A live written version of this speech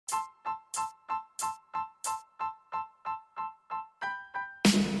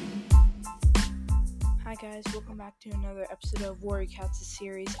guys, welcome back to another episode of Warrior Cats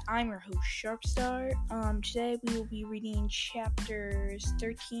series. I'm your host, Sharpstar. Today we will be reading chapters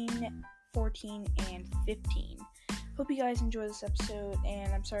 13, 14, and 15. Hope you guys enjoy this episode,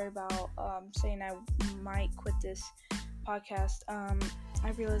 and I'm sorry about saying I might quit this podcast. I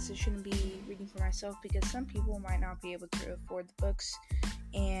realized I shouldn't be reading for myself because some people might not be able to afford the books,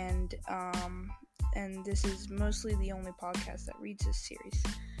 and this is mostly the only podcast that reads this series.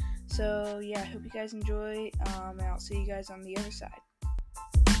 So yeah, I hope you guys enjoy, and I'll see you guys on the other side.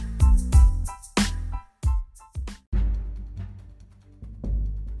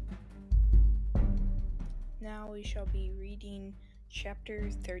 Now we shall be reading chapter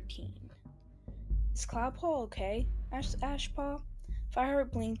 13. Is Cloudpaw okay? asked Ashpaw.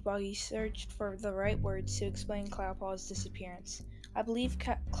 Fireheart blinked while he searched for the right words to explain Cloudpaw's disappearance. I believe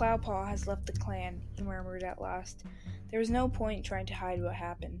Cloudpaw has left the clan, he murmured at last. There was no point trying to hide what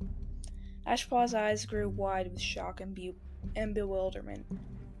happened. Ashpaw's eyes grew wide with shock and bewilderment.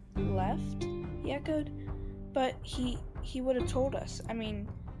 Left? He echoed. But he would have told us. I mean,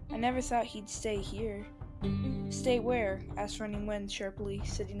 I never thought he'd stay here. Stay where? Asked Running Wind sharply,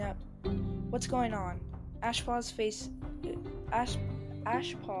 sitting up. What's going on? Ashpaw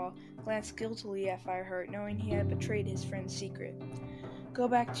glanced guiltily at Fireheart, knowing he had betrayed his friend's secret. Go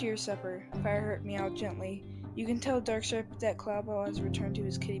back to your supper, Fireheart meowed gently. You can tell Darkstripe that Cloudpaw has returned to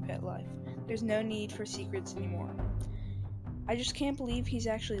his kitty pet life. There's no need for secrets anymore. I just can't believe he's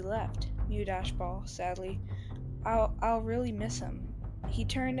actually left, mewed Ashpaw sadly. I'll really miss him. He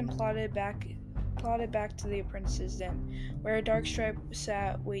turned and plodded back to the apprentice's den, where Darkstripe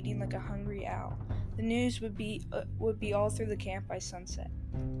sat waiting like a hungry owl. The news would be all through the camp by sunset.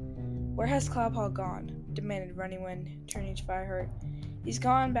 Where has Cloudpaw gone? Demanded Running Wind, turning to Fireheart. He's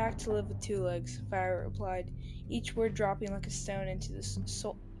gone back to live with Two Legs, Fireheart replied, each word dropping like a stone into the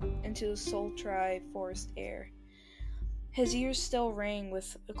sultry forest air. His ears still rang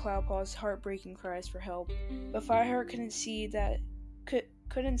with Cloudpaw's heartbreaking cries for help, but Fireheart couldn't see that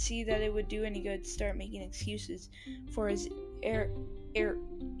it would do any good to start making excuses for his errant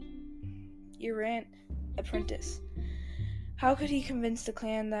apprentice. How could he convince the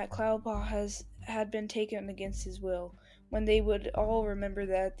clan that Cloudpaw had been taken against his will, when they would all remember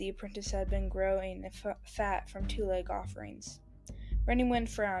that the apprentice had been growing fat from two-leg offerings? Running Wind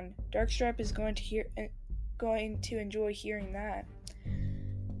frowned. Darkstripe is going to enjoy hearing that.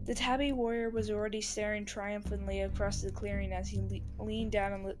 The tabby warrior was already staring triumphantly across the clearing as he leaned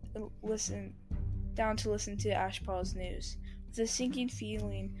down to listen to Ashpaw's news. With a sinking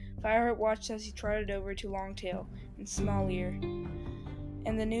feeling, Fireheart watched as he trotted over to Longtail and Smallear,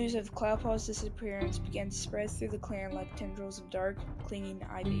 and the news of Cloudpaw's disappearance began to spread through the clan like tendrils of dark, clinging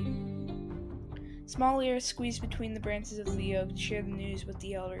ivy. Smallear squeezed between the branches of the oak to share the news with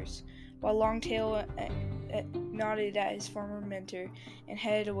the elders, while Longtail nodded at his former mentor and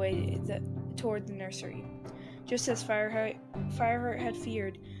headed away toward the nursery. Just as Fireheart had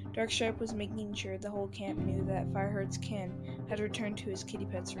feared, Darkstripe was making sure the whole camp knew that Fireheart's kin had returned to his kitty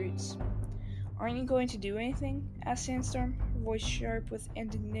pet's roots. Aren't you going to do anything? Asked Sandstorm, her voice sharp with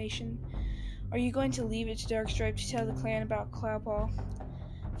indignation. Are you going to leave it to Darkstripe to tell the clan about Cloudpaw?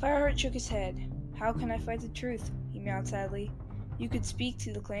 Fireheart shook his head. How can I fight the truth? He meowed sadly. You could speak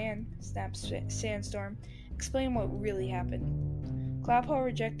to the clan, snapped Sandstorm. Explain what really happened. Cloudpaw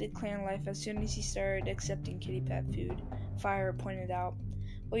rejected clan life as soon as he started accepting kitty pet food, Fireheart pointed out.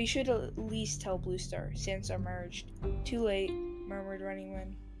 Well, you should at least tell Bluestar, Sandstorm urged. Too late, murmured Running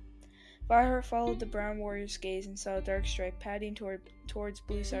Wind. Fireheart followed the brown warrior's gaze and saw Darkstripe padding towards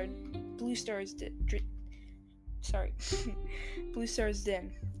Bluestar's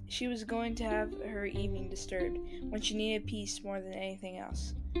den. She was going to have her evening disturbed when she needed peace more than anything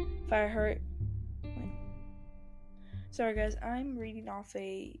else. Fireheart. Sorry guys, I'm reading off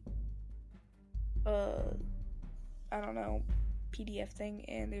a PDF thing,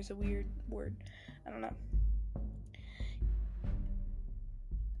 and there's a weird word. I don't know.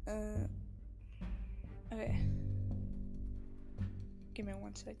 Okay. Give me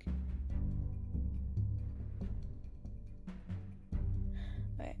 1 sec.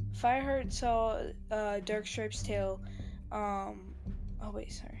 Okay. Fireheart saw Darkstripe's tail. Oh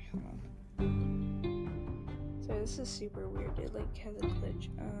wait, sorry. Hold on. Sorry, this is super weird. It has a glitch.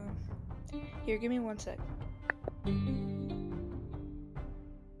 Here, give me 1 sec.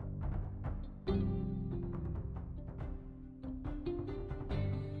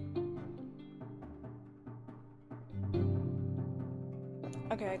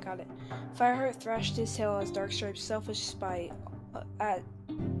 Okay, I got it. Fireheart thrashed his tail as Darkstripe's selfish spite at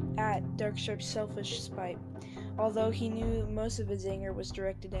Darkstripe's selfish spite, although he knew most of his anger was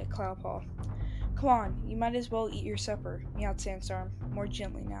directed at Cloudpaw. Come on, you might as well eat your supper, meowed Sandstorm, more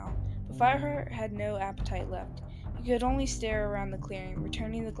gently now. But Fireheart had no appetite left. He could only stare around the clearing,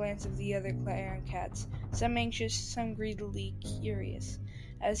 returning the glance of the other clan cats, some anxious, some greedily curious,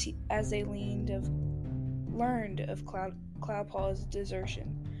 as they learned of Cloudpaw's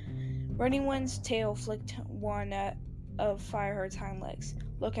desertion. Running Wind's tail flicked one of Fireheart's hind legs.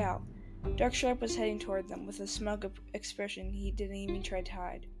 Look out. Darkstripe was heading toward them, with a smug expression he didn't even try to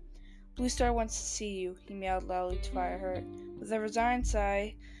hide. Bluestar wants to see you, he meowed loudly to Fireheart. With a resigned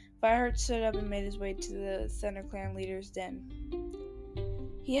sigh, Fireheart stood up and made his way to the ThunderClan leader's den.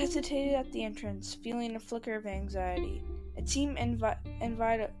 He hesitated at the entrance, feeling a flicker of anxiety. It seemed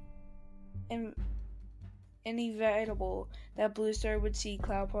inevitable that Bluestar would see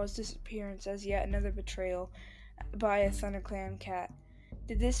Cloudpaw's disappearance as yet another betrayal by a ThunderClan cat.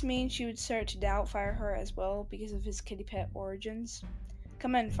 Did this mean she would start to doubt Fireheart as well because of his kitty pet origins?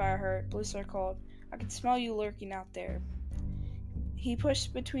 Come in, Fireheart, Bluestar called. I can smell you lurking out there. He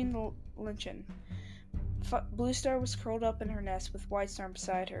pushed between the luncheon. Bluestar was curled up in her nest with Whitestorm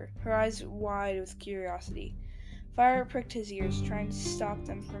beside her eyes wide with curiosity. Fireheart pricked his ears, trying to stop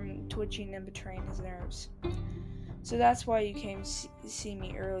them from twitching and betraying his nerves. So that's why you came to see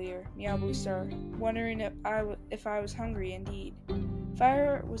me earlier, meowed Bluestar, wondering if I was hungry indeed.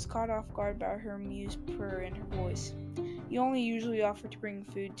 Fireheart was caught off guard by her amused purr in her voice. You only usually offer to bring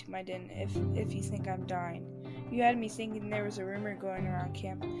food to my den if you think I'm dying. You had me thinking there was a rumor going around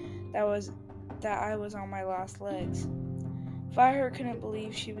camp that I was on my last legs. Fireheart couldn't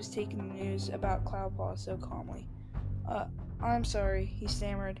believe she was taking the news about Cloudpaw so calmly. I'm sorry, he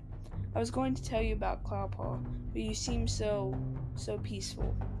stammered. I was going to tell you about Cloudpaw, but you seemed so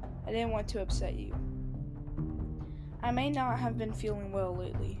peaceful. I didn't want to upset you. I may not have been feeling well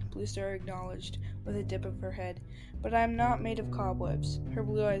lately, Bluestar acknowledged with a dip of her head, but I am not made of cobwebs. Her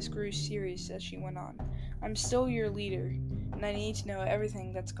blue eyes grew serious as she went on. I'm still your leader, and I need to know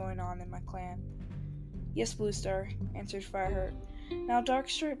everything that's going on in my clan. Yes, Bluestar, answered Fireheart. Now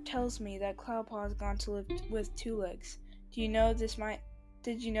Darkstripe tells me that Cloudpaw has gone to live with Two Legs. Did you know this might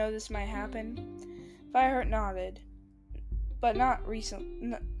happen? Fireheart nodded. But not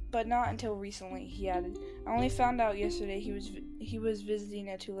until recently, he added. I only found out yesterday he was visiting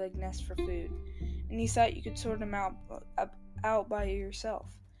a two-legged nest for food, and he thought you could sort him out by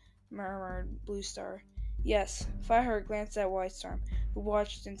yourself, murmured Bluestar. Yes, Fireheart glanced at Whitestorm, who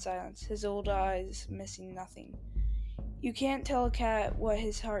watched in silence, his old eyes missing nothing. You can't tell a cat what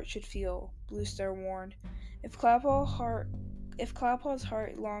his heart should feel, Bluestar warned. If Cloudpaw's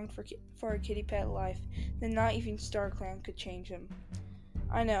heart longed for a kitty pet life, then not even StarClan could change him.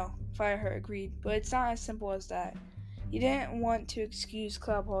 I know, Fireheart agreed, but it's not as simple as that. He didn't want to excuse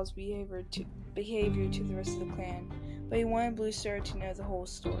Cloudpaw's behavior to the rest of the clan, but he wanted Bluestar to know the whole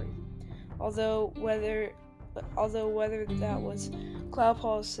story. Although whether that was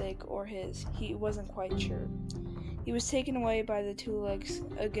Cloudpaw's sake or his, he wasn't quite sure. He was taken away by the Two Legs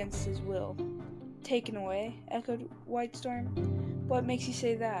against his will. Taken away? Echoed Whitestorm. What makes you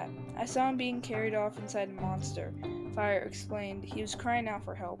say that? I saw him being carried off inside a monster, Fire explained. He was crying out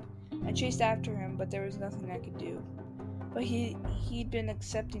for help. I chased after him, but there was nothing I could do. But he'd been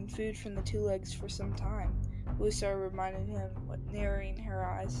accepting food from the Two Legs for some time, Bluestar reminded him, narrowing her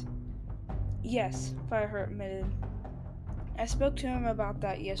eyes. Yes, Fireheart admitted. I spoke to him about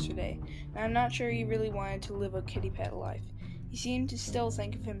that yesterday, and I'm not sure he really wanted to live a kitty pet life. He seemed to still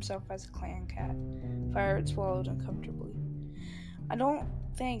think of himself as a clan cat. Fireheart swallowed uncomfortably. I don't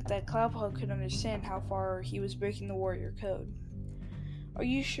think that Cloudpaw could understand how far he was breaking the warrior code. Are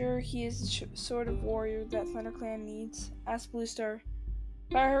you sure he is the sort of warrior that ThunderClan needs? Asked Bluestar.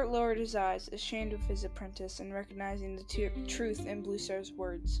 Fireheart lowered his eyes, ashamed of his apprentice and recognizing the truth in Bluestar's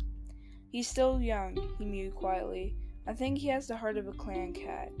words. He's still young, he mewed quietly. I think he has the heart of a clan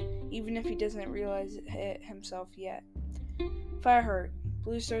cat, even if he doesn't realize it himself yet. Fireheart,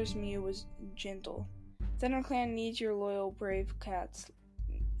 Bluestar's mew was gentle. ThunderClan needs loyal, brave cats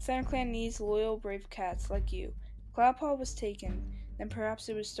like you. If Cloudpaw was taken, then perhaps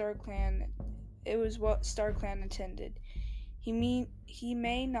it was what StarClan intended. He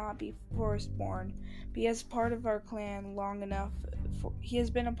may not be forest-born, but he has been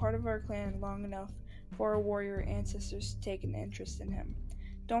a part of our clan long enough for our warrior ancestors to take an interest in him.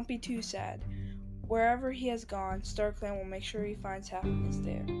 Don't be too sad. Wherever he has gone, StarClan will make sure he finds happiness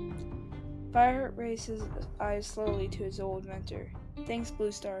there. Fireheart raised his eyes slowly to his old mentor. Thanks,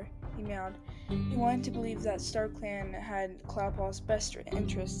 Bluestar, he meowed. He wanted to believe that StarClan had Cloudpaw's best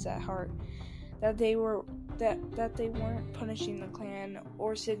interests at heart, that they weren't punishing the clan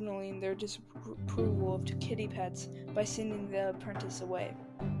or signaling their disapproval of kitty pets by sending the apprentice away.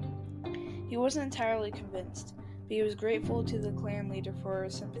 He wasn't entirely convinced, but he was grateful to the clan leader for her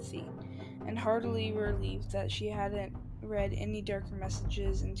sympathy, and heartily relieved that she hadn't read any darker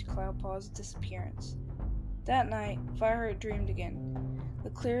messages into Cloudpaw's disappearance. That night, Fireheart dreamed again. The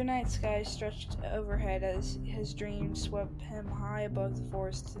clear night sky stretched overhead as his dream swept him high above the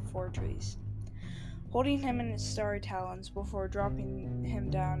forest of fir trees, holding him in its starry talons before dropping him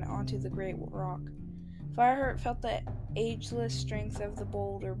down onto the great rock. Fireheart felt the ageless strength of the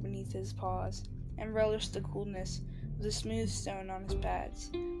boulder beneath his paws, and relished the coolness of the smooth stone on his pads,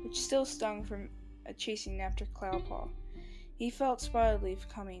 which still stung from chasing after Cloudpaw. He felt Spotted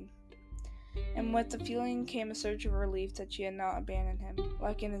coming, and with the feeling came a surge of relief that she had not abandoned him,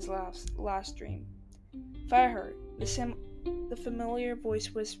 like in his last dream. Fireheart, the familiar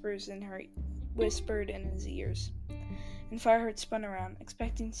voice whispered in his ears, and Fireheart spun around,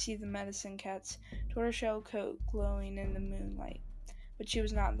 expecting to see the medicine cat's tortoiseshell coat glowing in the moonlight, but she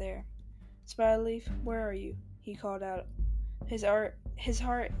was not there. Spotted, where are you? He called out, his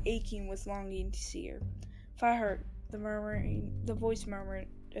heart aching with longing to see her. Fireheart, the voice murmured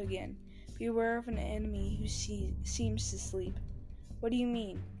again. Beware of an enemy who seems to sleep. What do you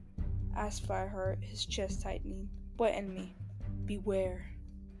mean? Asked Fireheart, his chest tightening. What enemy? Beware.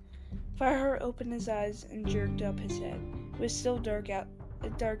 Fireheart opened his eyes and jerked up his head. It was still dark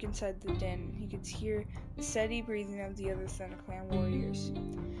inside the den, and he could hear the steady breathing of the other ThunderClan warriors.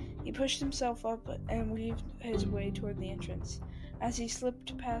 He pushed himself up and weaved his way toward the entrance. As he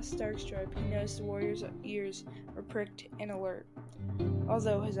slipped past Darkstripe, he noticed the warrior's ears were pricked and alert,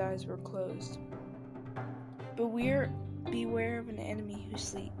 although his eyes were closed. Beware of an enemy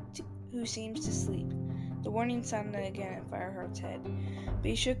who seems to sleep. The warning sounded again in Fireheart's head, but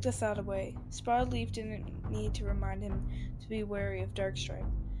he shook the thought away. Spotted didn't need to remind him to be wary of Darkstripe.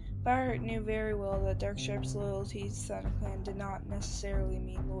 Fireheart knew very well that Darkstripe's loyalty to ThunderClan did not necessarily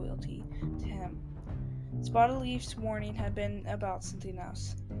mean loyalty to him. Spotted warning had been about something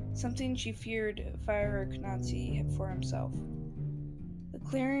else, something she feared Fireheart could not see for himself. The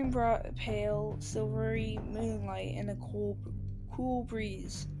clearing brought a pale, silvery moonlight and a cool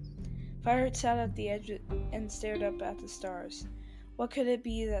breeze. Fireheart sat at the edge and stared up at the stars. What could it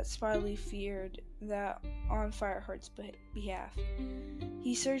be that Spotted feared that on Fireheart's behalf?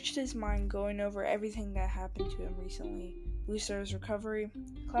 He searched his mind, going over everything that happened to him recently. Bluestar's recovery,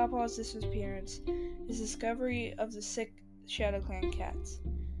 Cloudpaw's disappearance, his discovery of the sick ShadowClan cats.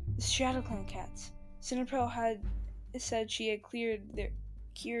 The ShadowClan cats! Cinderpelt had said she had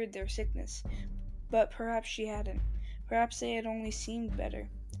cured their sickness, but perhaps she hadn't. Perhaps they had only seemed better.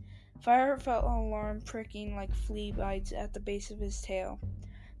 Fireheart felt an alarm pricking like flea bites at the base of his tail.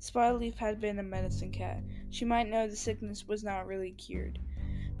 Spotted had been a medicine cat. She might know the sickness was not really cured.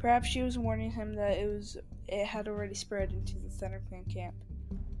 Perhaps she was warning him that it had already spread into the ThunderClan camp.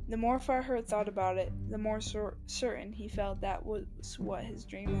 The more Fireheart thought about it, the more certain he felt that was what his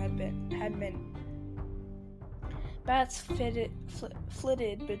dream had been. Bats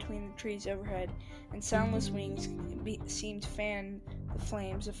flitted between the trees overhead, and soundless wings seemed to fan the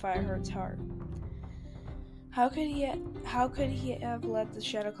flames of Fireheart's heart. How could he have let the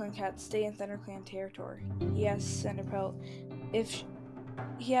ShadowClan cat stay in ThunderClan territory? He asked Cinderpelt. If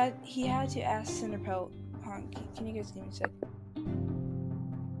he had to ask Cinderpelt. Can you guys give me a sec?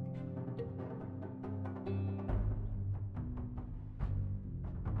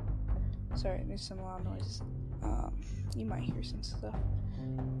 Sorry, there's some loud noises. You might hear some stuff.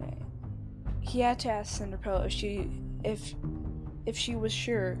 Okay. He had to ask Cinderpelt if she was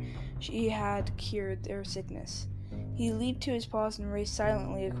sure she had cured their sickness. He leaped to his paws and raced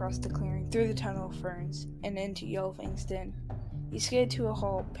silently across the clearing, through the tunnel of ferns, and into Yellowfang's den. He skidded to a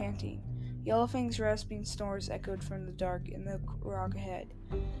halt, panting. Yellowfang's rasping snores echoed from the dark in the rock ahead.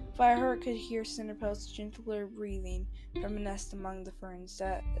 Fireheart could hear Cinderpelt's gentler breathing from a nest among the ferns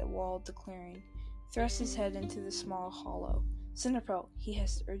that walled the clearing. He thrust his head into the small hollow. Cinderpelt, he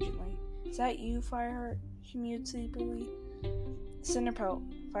hissed urgently. Is that you, Fireheart? She mewed sleepily. Cinderpelt,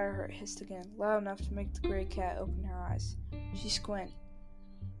 Fireheart hissed again, loud enough to make the gray cat open her eyes. She squinted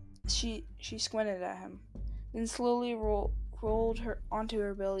at him, then slowly rolled her onto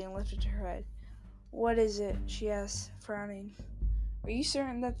her belly and lifted her head. What is it? She asked, frowning. Are you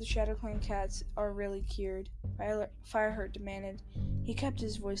certain that the ShadowClan cats are really cured? Fireheart demanded. He kept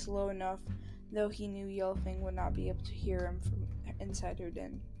his voice low enough, though he knew Yellowfang would not be able to hear him from inside her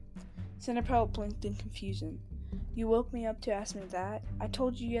den. Cinderpelt blinked in confusion. You woke me up to ask me that? I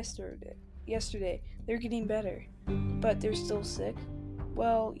told you yesterday. They're getting better. But they're still sick?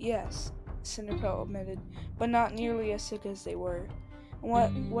 Well, yes, Cinderpelt admitted, but not nearly as sick as they were.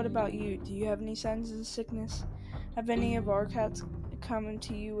 And what about you? Do you have any signs of sickness? Have any of our cats come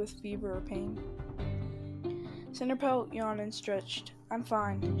to you with fever or pain? Cinderpelt yawned and stretched. I'm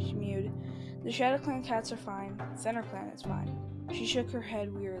fine, she mewed. The Shadow Clan cats are fine. ThunderClan is fine. She shook her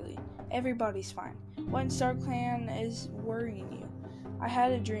head wearily. Everybody's fine. What in StarClan is worrying you? I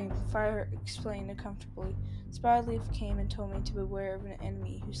had a dream, Fire explained uncomfortably. Spotleaf came and told me to beware of an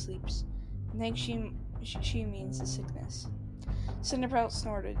enemy who sleeps. I think she means the sickness. Cinderpelt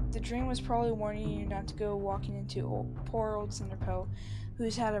snorted. The dream was probably warning you not to go walking into poor old Cinderpelt,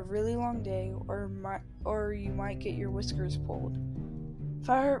 who's had a really long day, or you might get your whiskers pulled.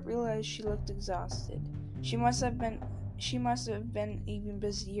 Fireheart realized she looked exhausted. She must have been even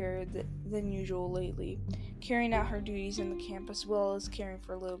busier than usual lately, carrying out her duties in the camp as well as caring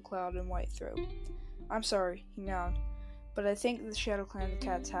for Little Cloud and Whitethroat. I'm sorry, he nodded, but I think the Shadow Clan and the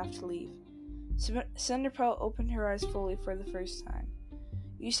cats have to leave. Cinderpelt opened her eyes fully for the first time.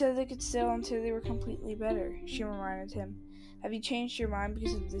 You said they could stay until they were completely better, she reminded him. Have you changed your mind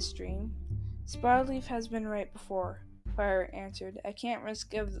because of this dream? Spotleaf has been right before, Fire answered. I can't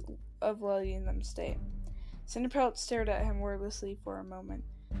risk of letting them stay. Cinderpelt stared at him wordlessly for a moment,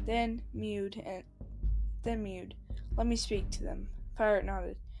 then mewed. Let me speak to them. Fire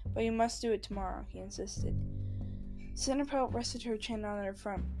nodded. But you must do it tomorrow, he insisted. Cinderpelt rested her chin on her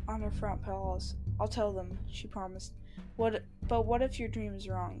front paws. I'll tell them, she promised. But what if your dream is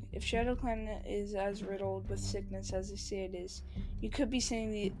wrong? If ShadowClan is as riddled with sickness as they say it is, you could be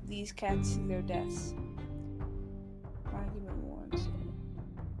sending these cats to their deaths. Give me 1 second.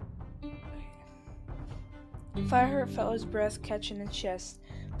 Fireheart felt his breath catch in his chest,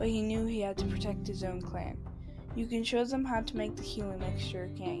 but he knew he had to protect his own clan. You can show them how to make the healing mixture,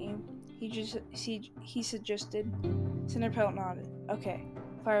 can't you? He suggested. Cinderpelt nodded. Okay,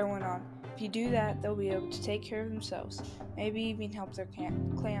 Fire went on. If you do that, they'll be able to take care of themselves, maybe even help their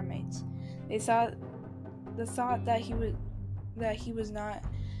clanmates. The thought that he was not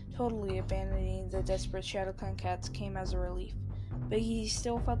totally abandoning the desperate ShadowClan cats came as a relief, but he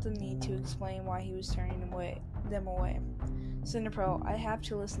still felt the need to explain why he was turning them away. Cinderpelt, I have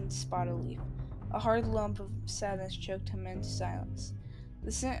to listen to Spotleaf. A hard lump of sadness choked him into silence.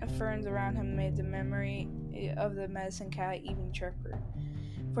 The scent of ferns around him made the memory of the medicine cat even sharper,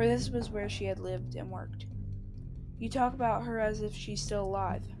 for this was where she had lived and worked. You talk about her as if she's still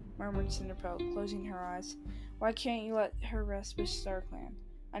alive, murmured Cinderpelt, closing her eyes. Why can't you let her rest with StarClan?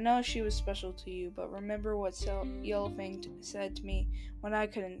 I know she was special to you, but remember what Yellowfang said to me when I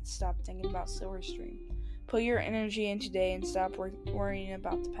couldn't stop thinking about Silverstream. Put your energy in today and stop worrying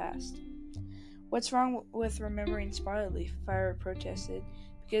about the past. What's wrong with remembering Spotleaf? Fire protested.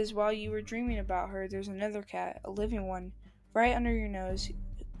 Because while you were dreaming about her, there's another cat, a living one, right under your nose,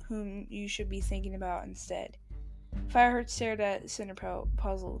 whom you should be thinking about instead. Fireheart stared at Cinderpelt,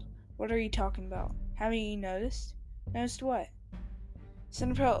 puzzled. What are you talking about? Haven't you noticed? Noticed what?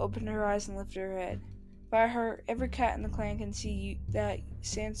 Cinderpelt opened her eyes and lifted her head. Fireheart, every cat in the clan can see that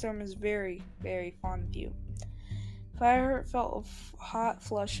Sandstorm is very, very fond of you. Fireheart felt a hot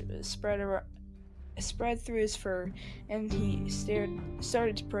flush spread through his fur, and he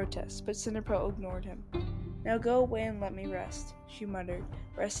started to protest, but Cinderpelt ignored him. Now go away and let me rest, she muttered,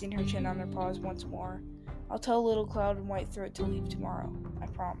 resting her chin on her paws once more. I'll tell Little Cloud and Whitethroat to leave tomorrow, I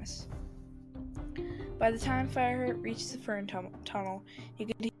promise. By the time Fireheart reached the fern tunnel, he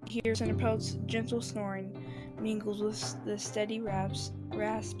could hear Cinderpelt's gentle snoring mingled with the steady rasps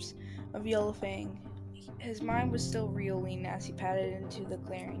of Yellowfang. His mind was still reeling as he padded into the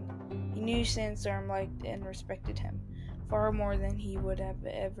clearing. He knew Sandstorm liked and respected him, far more than he would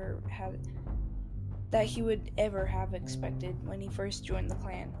ever have expected when he first joined the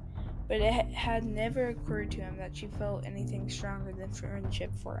clan. But it had never occurred to him that she felt anything stronger than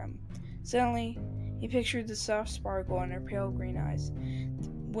friendship for him. Suddenly, he pictured the soft sparkle in her pale green eyes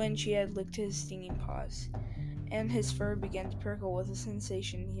when she had licked his stinging paws, and his fur began to prickle with a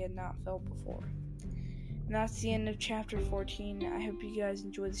sensation he had not felt before. And that's the end of chapter 14. I hope you guys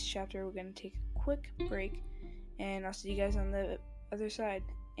enjoyed this chapter. We're going to take a quick break, and I'll see you guys on the other side.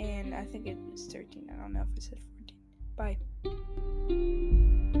 And I think it was 13. I don't know if I said 14. Bye.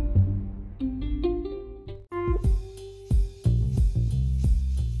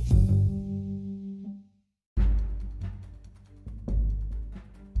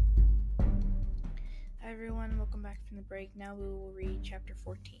 Hi everyone, welcome back from the break. Now we will read chapter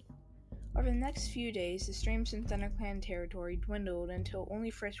 14. Over the next few days, the streams in ThunderClan territory dwindled until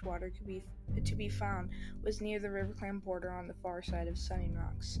only fresh water to be found was near the RiverClan border on the far side of Sunning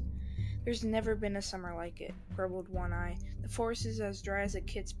Rocks. There's never been a summer like it, grumbled One Eye. The forest is as dry as a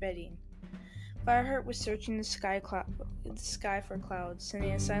kit's bedding. Fireheart was searching the sky for clouds,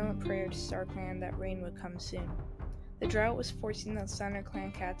 sending a silent prayer to StarClan that rain would come soon. The drought was forcing the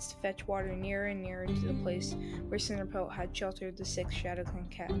ThunderClan cats to fetch water nearer and nearer to the place where Cinderpelt had sheltered the 6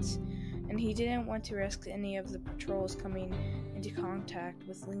 ShadowClan cats, and he didn't want to risk any of the patrols coming into contact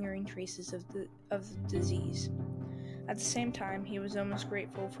with lingering traces of the disease. At the same time, he was almost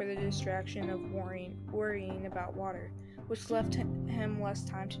grateful for the distraction of worrying about water, which left him less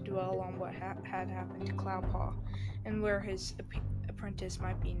time to dwell on what had happened to Cloudpaw and where his apprentice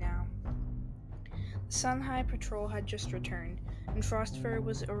might be now. The Sunhigh Patrol had just returned, and Frostfur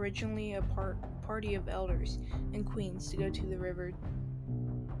was originally a party of elders and queens to go to the river.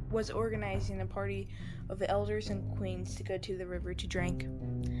 Was organizing a party of elders and queens to go to the river to drink.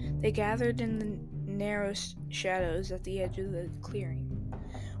 They gathered in the narrow shadows at the edge of the clearing.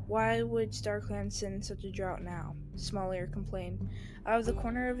 Why would StarClan send such a drought now? Small-Ear complained. Out of the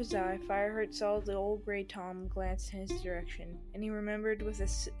corner of his eye, Fireheart saw the old Grey Tom glance in his direction, and he remembered with a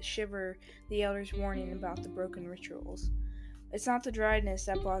shiver the elders' warning about the broken rituals. It's not the dryness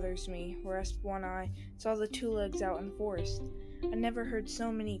that bothers me, rasped One Eye. It's all the two-legs out in the forest. I never heard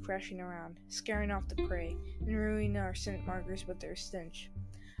so many crashing around, scaring off the prey, and ruining our scent markers with their stench.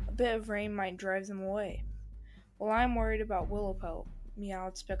 A bit of rain might drive them away. Well, I'm worried about Willowpelt,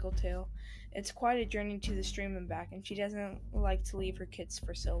 meowed Speckletail. It's quite a journey to the stream and back, and she doesn't like to leave her kits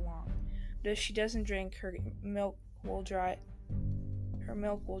for so long. But if she doesn't drink, her milk will dry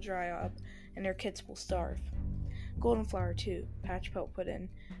up, and her kits will starve. Goldenflower, too, Patchpelt put in.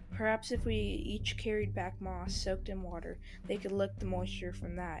 Perhaps if we each carried back moss soaked in water, they could lick the moisture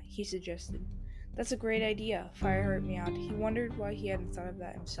from that, he suggested. That's a great idea, Fireheart meowed. He wondered why he hadn't thought of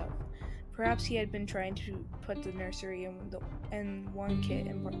that himself. Perhaps he had been trying to put the nursery and one kit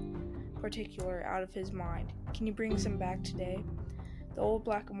in particular out of his mind. Can you bring some back today? The old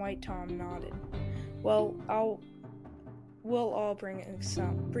black and white Tom nodded. Well, we'll all bring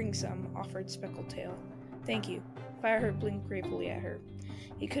some, offered Speckletail. Thank you. Fireheart blinked gratefully at her.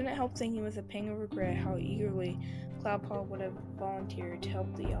 He couldn't help thinking with a pang of regret how eagerly Cloudpaw would have volunteered to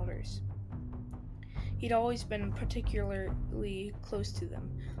help the elders. He'd always been particularly close to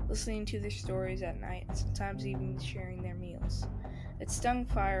them, listening to their stories at night and sometimes even sharing their meals. It stung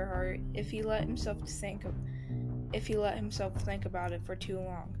Fireheart if he let himself think about it for too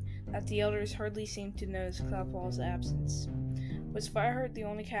long, that the elders hardly seemed to notice Cloudpaw's absence. Was Fireheart the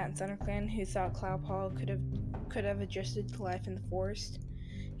only cat in ThunderClan who thought Cloudpaw could have adjusted to life in the forest?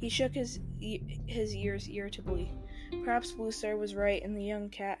 He shook his ears irritably. Perhaps Bluestar was right and the young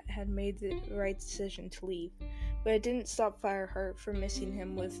cat had made the right decision to leave, but it didn't stop Fireheart from missing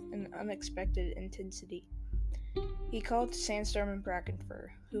him with an unexpected intensity. He called to Sandstorm and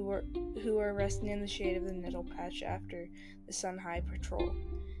Brackenfur, who were resting in the shade of the nettle patch after the Sunhigh Patrol.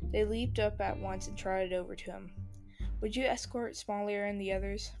 They leaped up at once and trotted over to him. Would you escort Small-Ear and the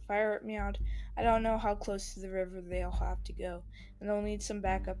others? Fireheart meowed. I don't know how close to the river they'll have to go, and they'll need some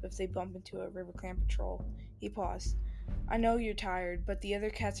backup if they bump into a RiverClan patrol. He paused. I know you're tired, but the other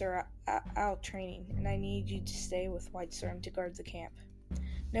cats are out training, and I need you to stay with Whitestorm to guard the camp.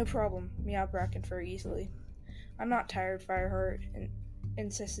 No problem, meowed Brackenfur easily. I'm not tired, Fireheart,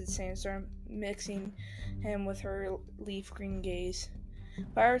 insisted Sandstorm, mixing him with her leaf-green gaze.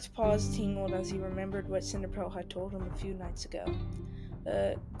 Fireheart's paws tingled as he remembered what Cinderpelt had told him a few nights ago.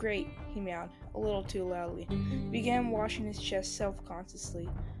 Great, he meowed, a little too loudly. He began washing his chest self-consciously,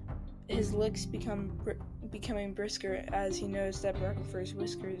 his licks becoming brisker as he noticed that Brackenfur's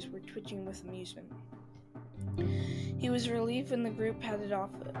whiskers were twitching with amusement. He was relieved when the group padded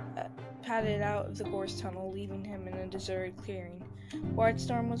out of the gorse tunnel, leaving him in a deserted clearing.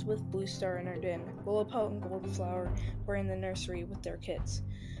 Whitestorm was with Bluestar in her den. Willowpelt and Goldenflower were in the nursery with their kits.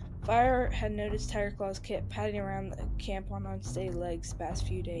 Fireheart had noticed Tigerclaw's kit padding around the camp on unsteady legs the past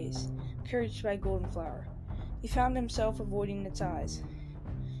few days, encouraged by Goldenflower. He found himself avoiding its eyes,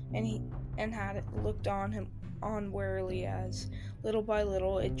 and had looked on warily as, little by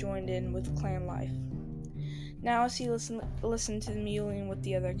little, it joined in with clan life. Now, as he listened to the mewling with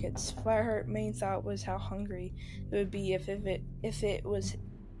the other kids, Fireheart's main thought was how hungry it would be if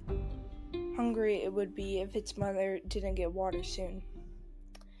its mother didn't get water soon.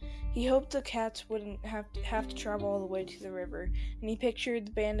 He hoped the cats wouldn't have to travel all the way to the river, and he pictured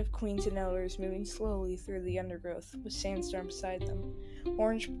the band of queens and elders moving slowly through the undergrowth, with Sandstorm beside them,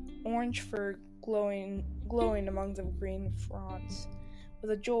 orange fur glowing among the green fronds. With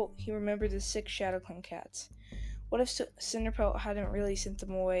a jolt, he remembered the 6 ShadowClan cats. What if Cinderpelt hadn't really sent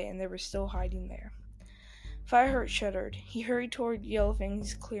them away and they were still hiding there? Fireheart shuddered. He hurried toward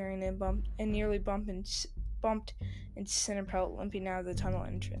Yellowfang's clearing and nearly bumped into Cinderpelt limping out of the tunnel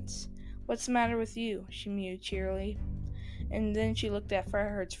entrance. What's the matter with you? She mewed cheerily. And then she looked at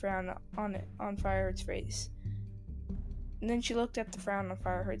Fireheart's frown on Fireheart's face. And then she looked at the frown on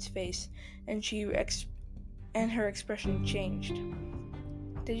Fireheart's face, and her expression changed.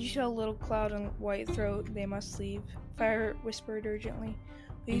 "Did you tell Little Cloud and Whitethroat they must leave?" Fireheart whispered urgently.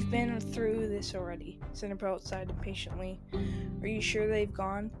 "We've been through this already," Cinderpelt sighed impatiently. "Are you sure they've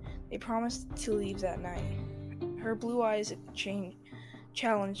gone? They promised to leave that night." Her blue eyes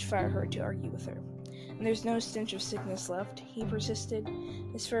challenged Fireheart to argue with her. "And there's no stench of sickness left," he persisted,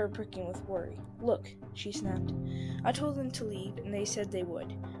 his fur pricking with worry. "Look," she snapped. "I told them to leave, and they said they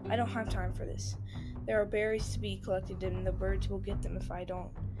would. I don't have time for this. There are berries to be collected, and the birds will get them if I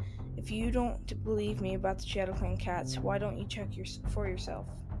don't. If you don't believe me about the ShadowClan cats, why don't you check for yourself?"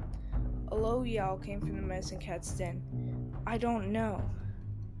 A low yowl came from the Medicine Cat's den. "I don't know."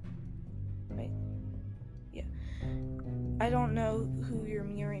 Wait. Yeah. "I don't know who you're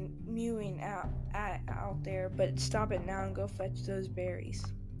mewing out there, but stop it now and go fetch those berries."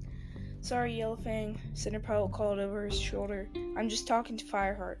 "Sorry, Yellowfang," Cinderpelt called over his shoulder. "I'm just talking to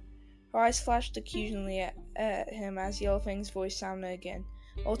Fireheart." Her eyes flashed accusingly at him as Yellowfang's voice sounded again.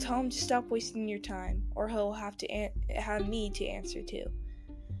 "Well, tell him to stop wasting your time, or he'll have me to answer to."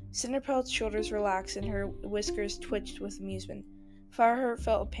 Cinderpelt's shoulders relaxed and her whiskers twitched with amusement. Fireheart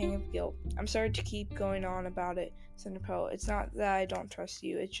felt a pang of guilt. "I'm sorry to keep going on about it, Cinderpelt. It's not that I don't trust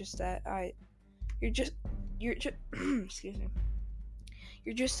you. It's just that you're just excuse me.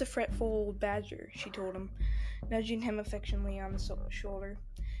 You're just a fretful old badger," she told him, nudging him affectionately on the shoulder.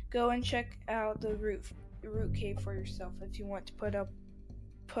 "Go and check out the root cave for yourself if you want to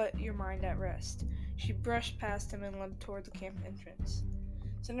put your mind at rest." She brushed past him and limped toward the camp entrance.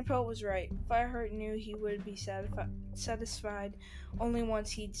 Cinderpelt was right. Fireheart knew he would be satisfied only once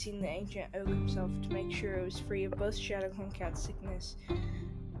he'd seen the ancient oak himself to make sure it was free of both ShadowClan Cat's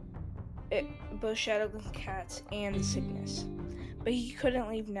and the sickness. But he couldn't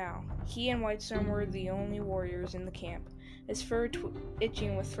leave now. He and Whitestorm were the only warriors in the camp. His fur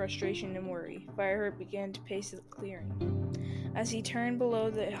itching with frustration and worry, Fireheart began to pace the clearing. As he turned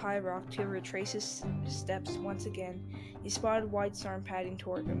below the high rock to retrace his steps once again, he spotted Whitestorm padding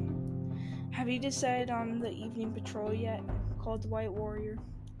toward him. "Have you decided on the evening patrol yet?" called the White Warrior.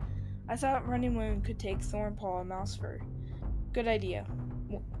 "I thought Running Moon could take Thornpaw and Mousefur." "Good idea,"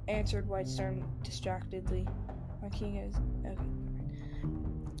 answered Whitestorm distractedly.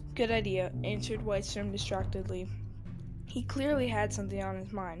 "Good idea," answered Whitestorm distractedly. He clearly had something on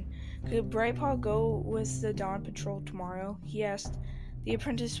his mind. "Could Brightpaw go with the dawn patrol tomorrow?" he asked. "The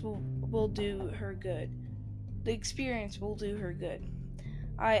apprentice will do her good. The experience will do her good.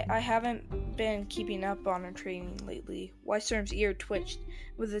 I haven't been keeping up on her training lately." Whitestorm's ear twitched.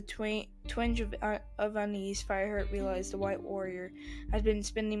 With a twinge of unease, Fireheart realized the White Warrior had been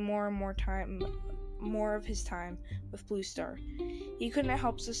spending more of his time with Bluestar. He couldn't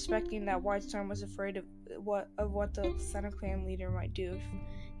help suspecting that Whitestorm was afraid of what the ThunderClan leader might do if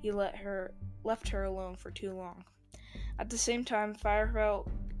he left her alone for too long. At the same time,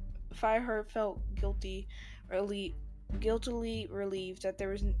 Fireheart felt guiltily relieved that there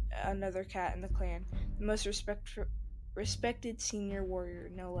was another cat in the clan, the most respected senior warrior,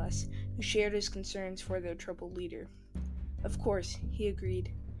 no less, who shared his concerns for their troubled leader. "Of course," he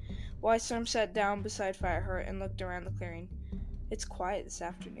agreed. Whitestorm sat down beside Fireheart and looked around the clearing. "It's quiet this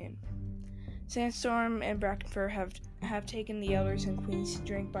afternoon. Sandstorm and Brackenfur have taken the elders and queens to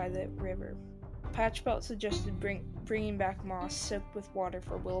drink by the river. Patchpelt suggested bringing back moss soaked with water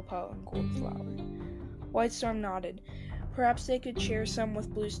for Willowpelt and Goldflower." Whitestorm nodded. "Perhaps they could share some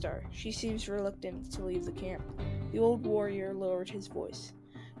with Bluestar. She seems reluctant to leave the camp." The old warrior lowered his voice.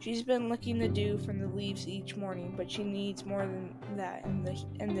 "She's been licking the dew from the leaves each morning, but she needs more than that in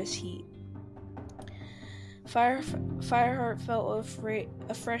this heat." Fireheart felt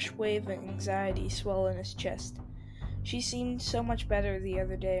a fresh wave of anxiety swell in his chest. "She seemed so much better the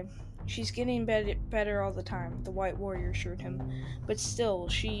other day." "She's getting better all the time," the White Warrior assured him. "But still,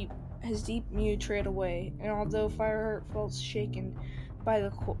 his deep mew trailed away, and although Fireheart felt shaken by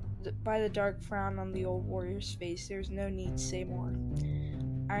the dark frown on the old warrior's face, there was no need to say more.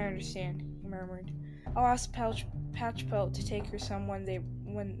 "I understand," he murmured. "I'll ask Patchpelt to take her some when they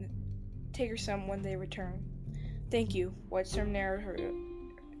return." "Thank you." Whitestorm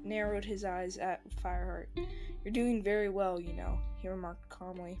narrowed his eyes at Fireheart. "You're doing very well, you know," he remarked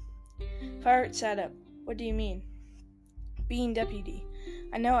calmly. Fireheart sat up. "What do you mean?" "Being deputy.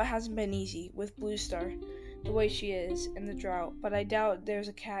 I know it hasn't been easy, with Bluestar, the way she is, in the drought, but I doubt there's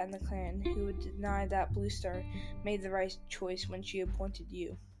a cat in the clan who would deny that Bluestar made the right choice when she appointed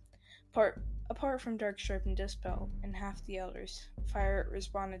you. Apart from Darkstripe and Duskbelt, and half the elders," Fireheart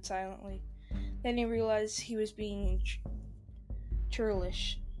responded silently. Then he realized he was being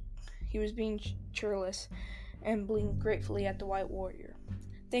churlish, and blinked gratefully at the white warrior.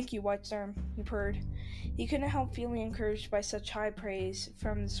 "Thank you, Whitestorm," he purred. He couldn't help feeling encouraged by such high praise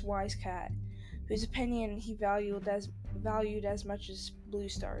from this wise cat, whose opinion he valued as much as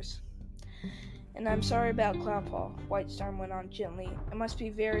Bluestar's. "And I'm sorry about Cloudpaw," Whitestorm went on gently. "It must be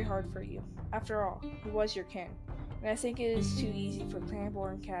very hard for you. After all, he was your kin, and I think it is too easy for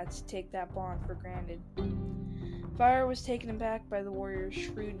clan-born cats to take that bond for granted." Fire was taken aback by the warrior's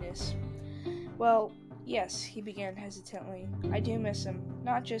shrewdness. "Well, yes," he began hesitantly. "I do miss him,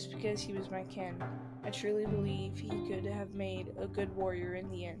 not just because he was my kin. I truly believe he could have made a good warrior in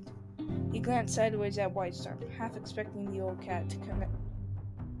the end." He glanced sideways at Whitestorm, half expecting the old cat to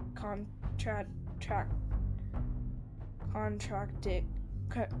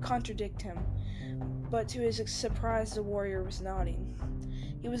contradict him, but to his surprise the warrior was nodding.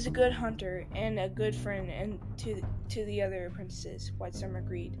 "He was a good hunter and a good friend and to the other apprentices," Whitestorm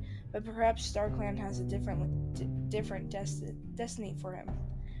agreed, "but perhaps StarClan has a different destiny for him.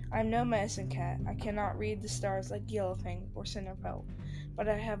 I'm no medicine cat. I cannot read the stars like Yellowfang or Cinderpelt, but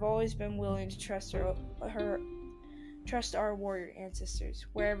I have always been willing to trust our warrior ancestors,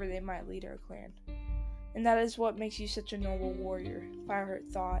 wherever they might lead our clan." "And that is what makes you such a noble warrior," Fireheart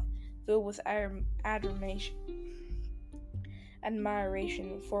thought, filled with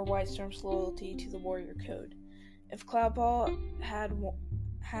admiration for Whitestorm's loyalty to the warrior code. If Cloudpaw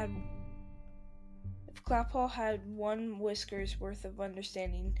had one whisker's worth of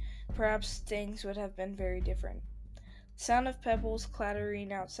understanding, perhaps things would have been very different. The sound of pebbles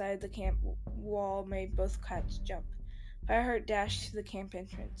clattering outside the camp wall made both cats jump. Fireheart dashed to the camp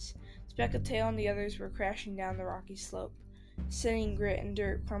entrance. Speckletail and the others were crashing down the rocky slope, sending grit and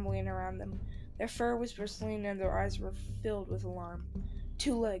dirt crumbling around them. Their fur was bristling and their eyes were filled with alarm.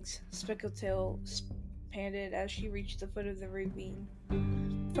 "Two legs," Speckletail panted as she reached the foot of the ravine.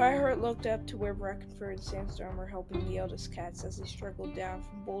 Fireheart looked up to where Brackenfur and Sandstorm were helping the eldest cats as they struggled down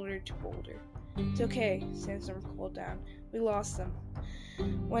from boulder to boulder. "It's okay," Sandstorm called down. "We lost them."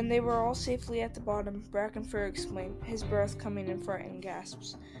 When they were all safely at the bottom, Brackenfur explained, his breath coming in frightened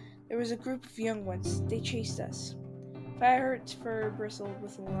gasps. "There was a group of young ones. They chased us." Fireheart's fur bristled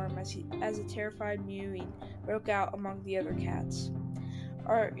with alarm as a terrified mewing broke out among the other cats.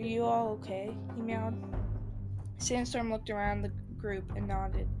 "Are you all okay?" he meowed. Sandstorm looked around the group and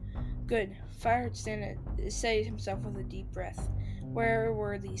nodded. "Good." Fireheart steadied himself with a deep breath. Where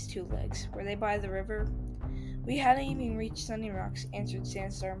were these two legs? Were they by the river? "We hadn't even reached Sunny Rocks," answered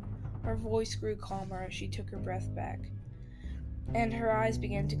Sandstorm. Her voice grew calmer as she took her breath back, and her eyes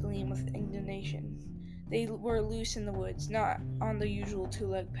began to gleam with indignation. They were loose in the woods, not on the usual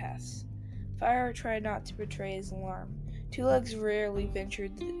two-leg paths. Fireheart tried not to betray his alarm. Two legs rarely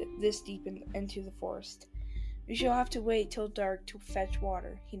ventured this deep into the forest. "We shall have to wait till dark to fetch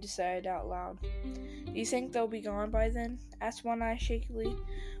water," he decided out loud. "Do you think they'll be gone by then?" asked One Eye shakily.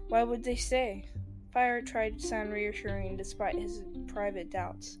 "Why would they stay?" Fireheart tried to sound reassuring despite his private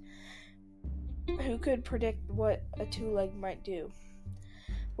doubts. Who could predict what a two-leg might do?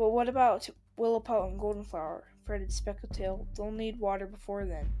 "Well, what about Willowpelt and Goldenflower?" fretted Speckletail. "They'll need water before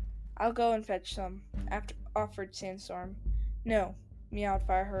then." "I'll go and fetch some," offered Sandstorm. "No," meowed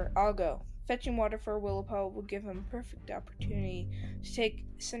Fireheart. "I'll go. Fetching water for Willowpelt will give him a perfect opportunity to take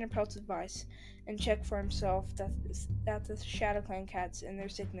Cinderpelt's advice and check for himself that the ShadowClan cats in their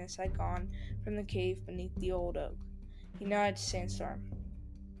sickness had gone from the cave beneath the old oak." He nodded to Sandstorm.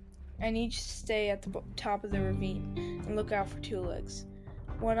 "I need you to stay at the top of the ravine and look out for two legs."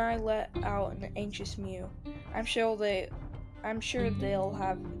 One Eye let out an anxious mew. I'm sure they'll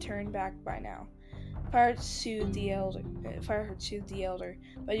have turned back by now." Fireheart soothed the elder,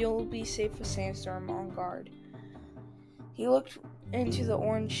 "But you'll be safe with Sandstorm on guard." He looked into the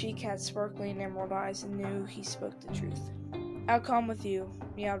orange she-cat's sparkling emerald eyes and knew he spoke the truth. "I'll come with you,"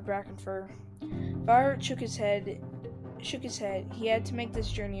 meowed Brackenfur. Fireheart shook his head. He had to make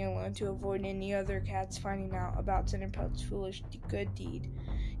this journey alone to avoid any other cats finding out about Cinderpelt's foolish good deed.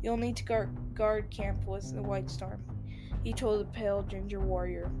 "You'll need to guard camp with the Whitestorm," he told the pale ginger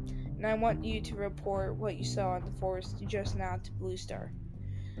warrior, "and I want you to report what you saw in the forest just now to Bluestar.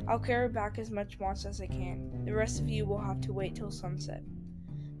 I'll carry back as much moss as I can. The rest of you will have to wait till sunset."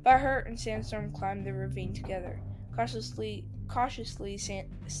 Fireheart and Sandstorm climbed the ravine together, cautiously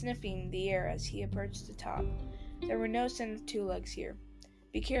sniffing the air as he approached the top. There were no scent of two legs here.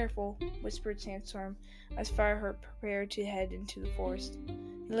 "Be careful," whispered Sandstorm as Fireheart prepared to head into the forest.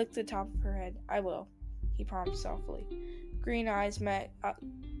 He licked the top of her head. "I will," he promised softly. Green eyes met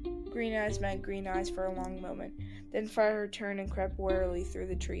green eyes for a long moment. Then Fireheart turned and crept warily through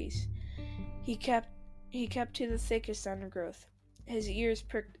the trees. He kept to the thickest undergrowth. His ears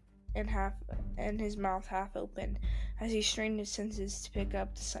pricked and his mouth half open, as he strained his senses to pick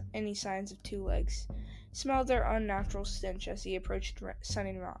up any signs of two legs. He smelled their unnatural stench as he approached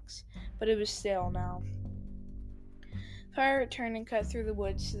Sunning Rocks, but it was stale now. Fireheart turned and cut through the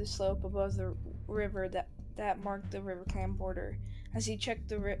woods to the slope above the river that marked the River Clan border. As he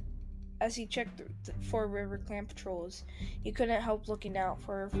checked for River Clan patrols, he couldn't help looking out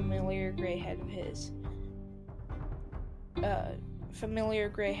for a familiar gray head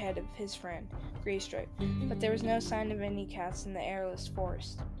of his friend, Graystripe, but there was no sign of any cats in the airless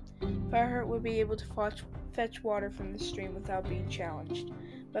forest. Fireheart would be able to fetch water from the stream without being challenged,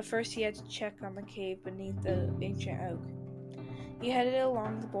 but first he had to check on the cave beneath the ancient oak. He headed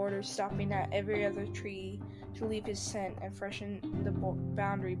along the border, stopping at every other tree to leave his scent and freshen the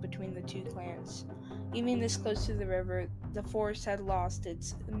boundary between the two clans. Even this close to the river, the forest had lost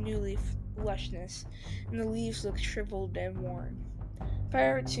its new leaf lushness, and the leaves looked shriveled and worn.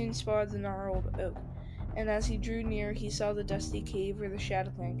 Fireheart soon spotted the gnarled oak, and as he drew near, he saw the dusty cave where the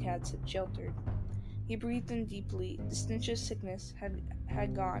Shadowclan cats had sheltered. He breathed in deeply. The stench of sickness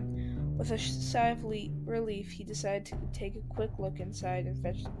had gone. With a sigh of relief, he decided to take a quick look inside and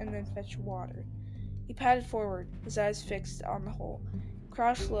then fetch water. He padded forward, his eyes fixed on the hole,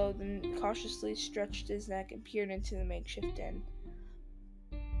 crouched low, then cautiously stretched his neck and peered into the makeshift den.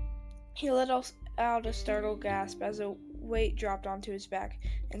 He let out a startled gasp as a weight dropped onto his back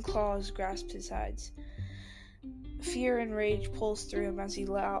and claws grasped his sides. Fear and rage pulsed through him as he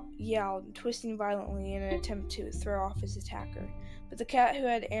yowled, twisting violently in an attempt to throw off his attacker, but the cat who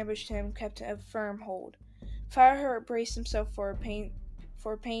had ambushed him kept a firm hold. Fireheart braced himself for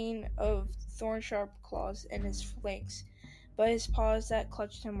pain of thorn-sharp claws in his flanks, but his paws that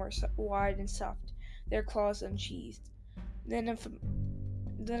clutched him were wide and soft, their claws unsheathed. Then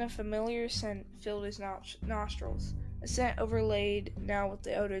a familiar scent filled his nostrils, a scent overlaid now with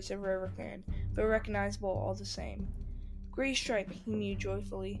the odors of Riverclan, but recognizable all the same. Graystripe, he knew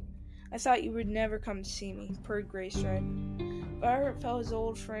joyfully. I thought you would never come to see me, purred Graystripe. Fireheart felt his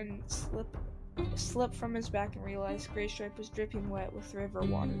old friend slip from his back and realized Graystripe was dripping wet with river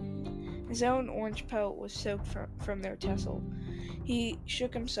water. His own orange pelt was soaked from their tussle. He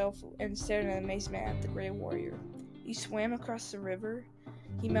shook himself and stared in amazement at the Grey Warrior. You swam across the river?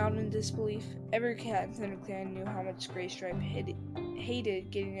 He mouthed in disbelief. Every cat in ThunderClan knew how much Graystripe hated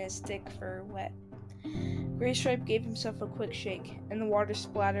getting his thick fur wet. Graystripe gave himself a quick shake, and the water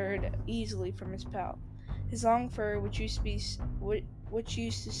splattered easily from his pelt. His long fur, which used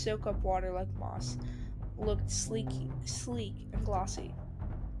to soak up water like moss, looked sleek and glossy.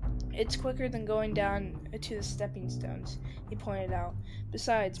 It's quicker than going down to the stepping stones, he pointed out.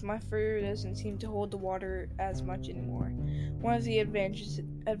 Besides, my fur doesn't seem to hold the water as much anymore. One of the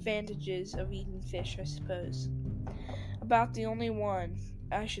advantages of eating fish, I suppose. About the only one,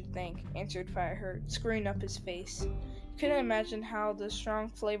 I should think, answered Fireheart, screwing up his face. He couldn't imagine how the strong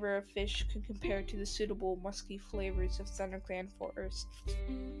flavor of fish could compare to the suitable musky flavors of ThunderClan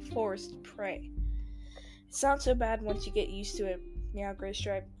forest prey. It's not so bad once you get used to it, meowed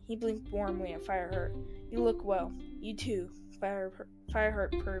Graystripe. He blinked warmly at Fireheart. You look well. You too,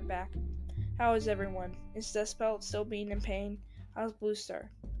 Fireheart purred back. How is everyone? Is Dustpelt still being in pain? How's Bluestar?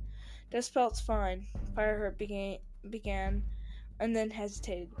 Dustpelt's fine, Fireheart began, and then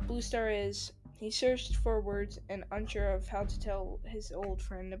hesitated. Bluestar is... He searched for words and unsure of how to tell his old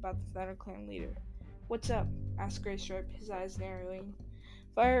friend about the ThunderClan leader. What's up? Asked Graystripe, his eyes narrowing.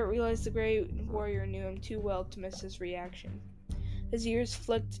 Fireheart realized the Grey Warrior knew him too well to miss his reaction. His ears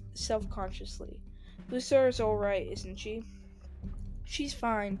flicked self-consciously. Bluestar is all right, isn't she? She's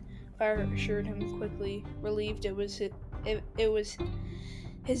fine, Fireheart assured him quickly, relieved it was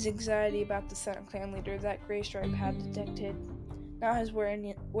his anxiety about the ThunderClan leader that Graystripe had detected, not his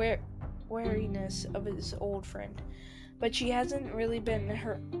wariness of his old friend. But she hasn't really been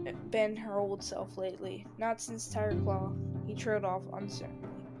her old self lately, not since Tigerclaw. He trailed off uncertainly.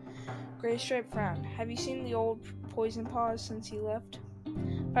 Graystripe frowned. Have you seen the old Poison Paws since he left?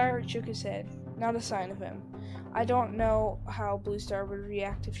 Fireheart shook his head. Not a sign of him. I don't know how Bluestar would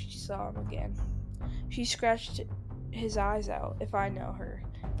react if she saw him again. She scratched his eyes out, if I know her,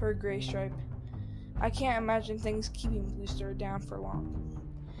 purred Graystripe. I can't imagine things keeping Bluestar down for long.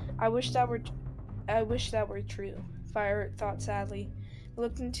 I wish that were true, Fireheart thought sadly. He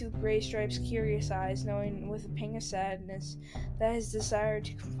looked into Graystripe's curious eyes, knowing with a pang of sadness that his desire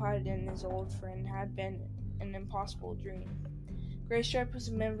to confide in his old friend had been an impossible dream. Graystripe was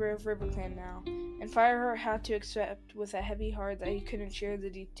a member of RiverClan now, and Fireheart had to accept with a heavy heart that he couldn't share the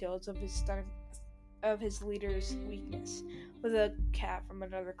details of his leader's weakness with a cat from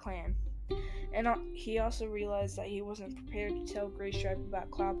another clan. And he also realized that he wasn't prepared to tell Graystripe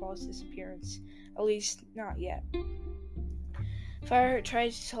about Cloudpaw's disappearance, at least not yet. Fireheart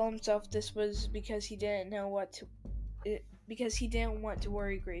tried to tell himself this was because he didn't want to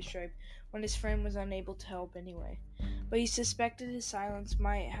worry Graystripe when his friend was unable to help anyway. But he suspected his silence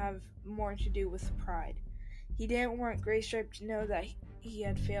might have more to do with pride. He didn't want Graystripe to know that he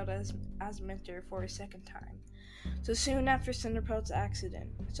had failed as mentor for a second time. So soon after Cinderpelt's accident.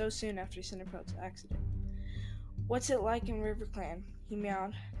 What's it like in RiverClan? He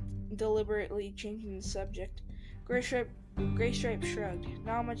meowed, deliberately changing the subject. Graystripe shrugged.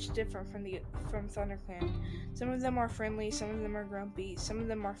 Not much different from ThunderClan. Some of them are friendly, some of them are grumpy, some of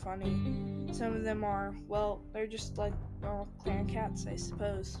them are funny, some of them are, well, they're just like normal clan cats, I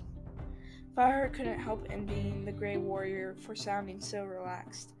suppose. Fireheart couldn't help envying the Grey Warrior for sounding so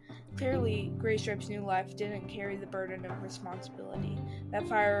relaxed. Clearly, Graystripe's new life didn't carry the burden of responsibility that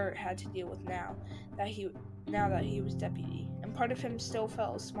Fireheart had to deal with now that he was deputy, and part of him still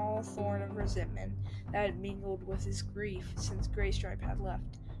felt a small thorn of resentment that had mingled with his grief since Graystripe had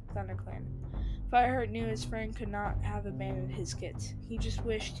left ThunderClan. Fireheart knew his friend could not have abandoned his kids. He just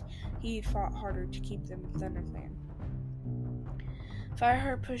wished he'd fought harder to keep them in ThunderClan.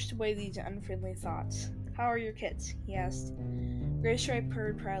 Fireheart pushed away these unfriendly thoughts. "How are your kids?" he asked. Graystripe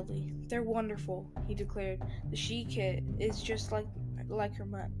purred proudly. "They're wonderful," he declared. "The she-kit is just like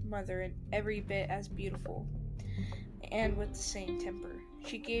her mother and every bit as beautiful, and with the same temper.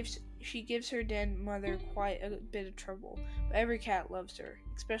 She gives her den mother quite a bit of trouble, but every cat loves her,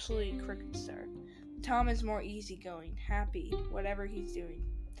 especially Crooked Star. Tom is more easygoing, happy, whatever he's doing."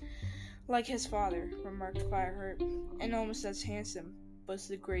 "Like his father," remarked Fireheart. "And almost as handsome,"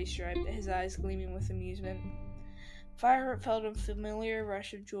 boasted Graystripe, his eyes gleaming with amusement. Fireheart felt a familiar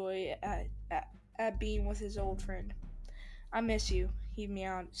rush of joy at being with his old friend. "I miss you," he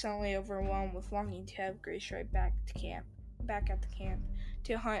meowed, suddenly overwhelmed with longing to have Graystripe back at the camp,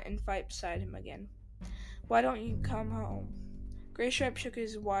 to hunt and fight beside him again. "Why don't you come home?" Graystripe shook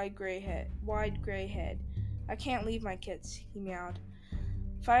his wide gray head. "I can't leave my kids," he meowed.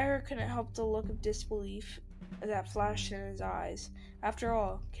 Fireheart couldn't help the look of disbelief that flashed in his eyes. After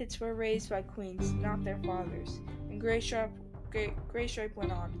all, kids were raised by queens, not their fathers. And Graystripe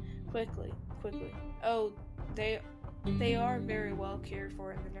went on, quickly. "Oh, they are very well cared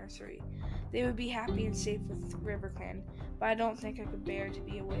for in the nursery. They would be happy and safe with RiverClan, but I don't think I could bear to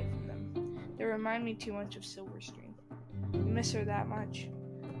be away from them. They remind me too much of Silverstream." "You miss her that much?"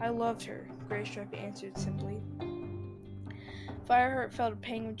 "I loved her," Graystripe answered simply. Fireheart felt a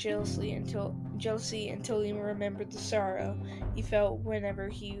pang of jealousy until he remembered the sorrow he felt whenever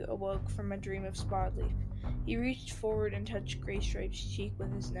he awoke from a dream of Spotleaf. He reached forward and touched Graystripe's cheek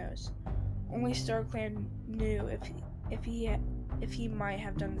with his nose. Only StarClan knew if he might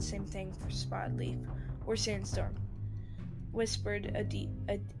have done the same thing for Spotleaf or Sandstorm, whispered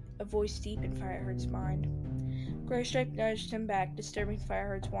a voice deep in Fireheart's mind. Graystripe nudged him back, disturbing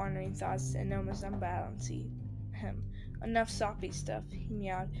Fireheart's wandering thoughts and almost unbalancing him. "Enough soppy stuff," he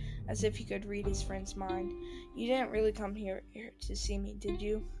meowed, as if he could read his friend's mind. "You didn't really come here to see me, did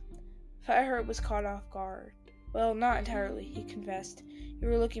you?" Fireheart was caught off guard. "Well, not entirely," he confessed. "You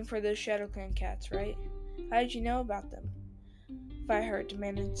were looking for those ShadowClan cats, right? How did you know about them?" Fireheart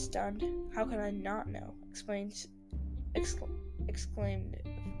demanded, stunned. "How could I not know?" exclaimed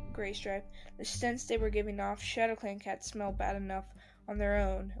Graystripe. "The stench they were giving off, ShadowClan cats smell bad enough on their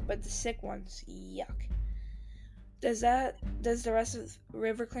own, but the sick ones, yuck. Does the rest of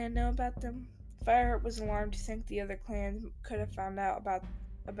RiverClan know about them?" Fireheart was alarmed to think the other clans could have found out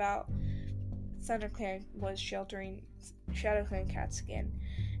about ThunderClan was sheltering ShadowClan cats again,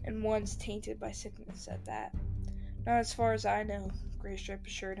 and ones tainted by sickness at that. "Not as far as I know," Graystripe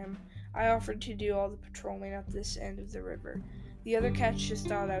assured him. "I offered to do all the patrolling up this end of the river. The other cats just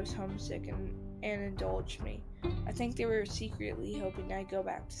thought I was homesick and indulged me. I think they were secretly hoping I'd go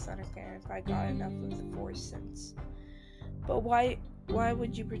back to ThunderClan if I got enough of the forest sense." "But why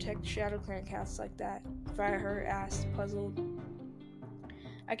would you protect ShadowClan cats like that?" Fireheart asked, puzzled.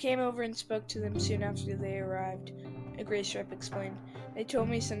 "I came over and spoke to them soon after they arrived," Graystripe explained. "They told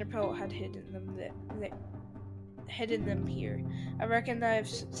me Cinderpelt had hidden them here. I reckon that if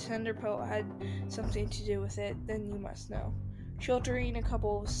Cinderpelt had something to do with it, then you must know. Sheltering a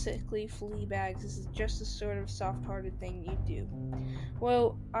couple of sickly flea bags is just the sort of soft-hearted thing you'd do."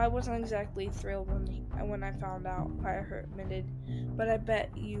 "Well, I wasn't exactly thrilled when I found out," Fireheart admitted, "but I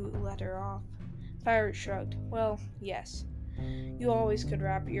bet you let her off." Fireheart shrugged. "Well, yes. She always could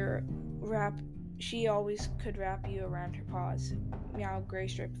wrap you around her paws," meowed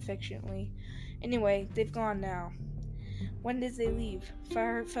Graystripe affectionately. "Anyway, they've gone now." "When did they leave?"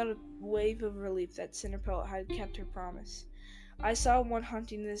 Fireheart felt a wave of relief that Cinderpelt had kept her promise. I saw one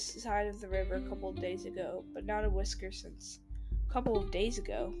hunting this side of the river a couple of days ago, but not a whisker since. A couple of days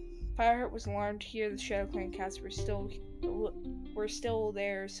ago? Fireheart was alarmed to hear the ShadowClan cats were still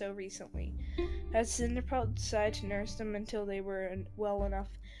there so recently. Had Cinderpelt decided to nurse them until they were well enough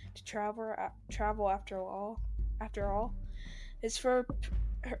to travel after all? His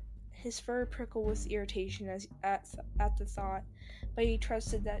fur prickled with irritation at the thought, but he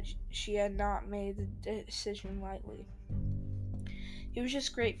trusted that she had not made the decision lightly. He was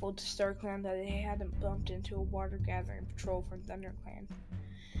just grateful to StarClan that they hadn't bumped into a water-gathering patrol from ThunderClan.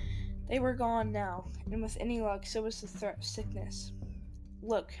 They were gone now, and with any luck, so was the threat of sickness.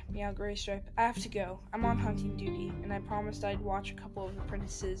 Look, meowed Graystripe, I have to go. I'm on hunting duty, and I promised I'd watch a couple of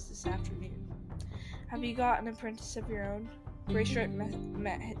apprentices this afternoon. Have you got an apprentice of your own? Graystripe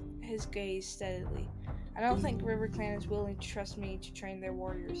met his gaze steadily. I don't think RiverClan is willing to trust me to train their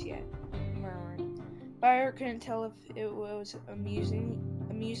warriors yet, he murmured. Fireheart couldn't tell if it was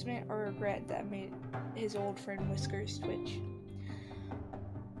amusement or regret that made his old friend Whiskers twitch.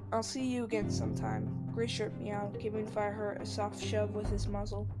 I'll see you again sometime, Graystripe meowed, giving Fireheart a soft shove with his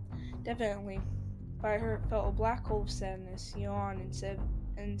muzzle. Definitely. Fireheart felt a black hole of sadness yawn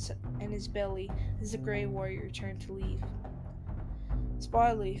in his belly as the Grey Warrior turned to leave.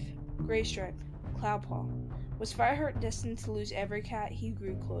 Spotleaf, Graystripe, Cloudpaw. Was Fireheart destined to lose every cat he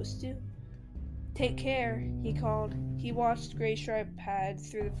grew close to? Take care, he called. He watched Graystripe pad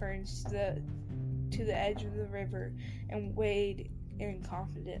through the ferns to the edge of the river and waded in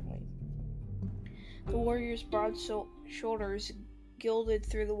confidently. The warrior's broad shoulders gilded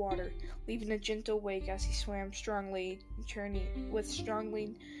through the water, leaving a gentle wake as he swam churning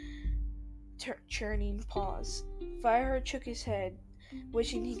paws. Fireheart shook his head,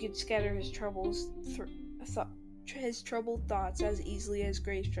 wishing he could scatter his troubled thoughts as easily as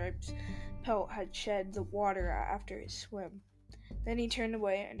Graystripe's pelt had shed the water after his swim. Then he turned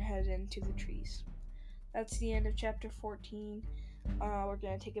away and headed into the trees. That's the end of chapter 14. We're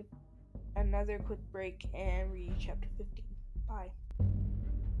going to take another quick break and read chapter 15. Bye.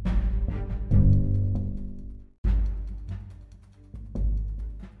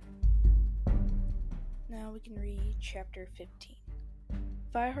 Now we can read chapter 15.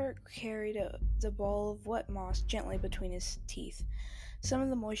 Fireheart carried the ball of wet moss gently between his teeth. Some of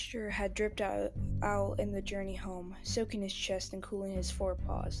the moisture had dripped out in the journey home, soaking his chest and cooling his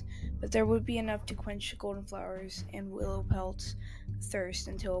forepaws, but there would be enough to quench the Goldenflower's and Willowpelt's thirst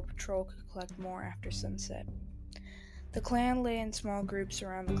until a patrol could collect more after sunset. The clan lay in small groups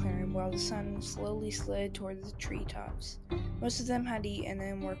around the clearing while the sun slowly slid toward the treetops. Most of them had eaten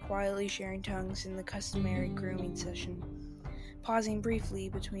and were quietly sharing tongues in the customary grooming session, pausing briefly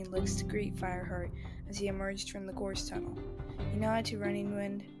between licks to greet Fireheart as he emerged from the gorse tunnel. He nodded to Running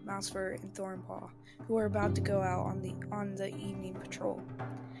Wind, Mousefur, and Thornpaw, who were about to go out on the evening patrol.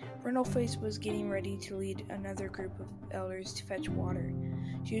 Brindleface was getting ready to lead another group of elders to fetch water.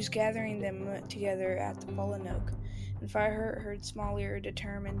 She was gathering them together at the fallen oak, and Fireheart heard Small Ear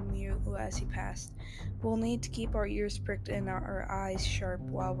determined mew as he passed. We'll need to keep our ears pricked and our eyes sharp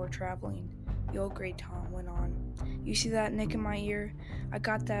while we're traveling, the old Grey Tom went on. You see that nick in my ear? I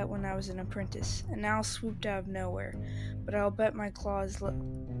got that when I was an apprentice, and now swooped out of nowhere. But I'll bet my claws left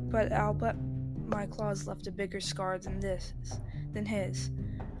a bigger scar than his.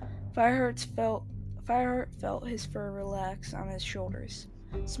 Fireheart felt his fur relax on his shoulders,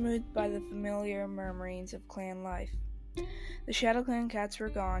 smoothed by the familiar murmurings of clan life. The ShadowClan cats were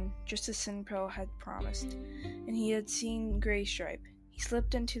gone, just as Cinderpelt had promised, and he had seen Graystripe. He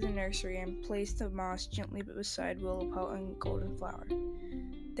slipped into the nursery and placed the moss gently beside Willowpelt and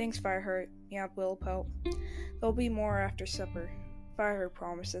Goldenflower. Thanks, Fireheart, meowed Willowpelt. There'll be more after supper, Fireheart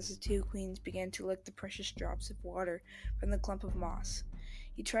promised as the two queens began to lick the precious drops of water from the clump of moss.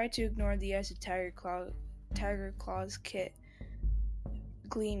 He tried to ignore the eyes of Tiger Claw's kit,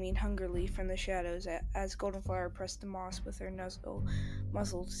 gleaming hungrily from the shadows as Goldenflower pressed the moss with her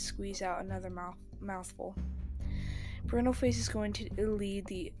muzzle to squeeze out another mouthful. Brindleface is going to lead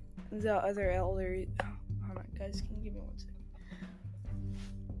the other elder. Hold on, guys. Can you give me 1 second?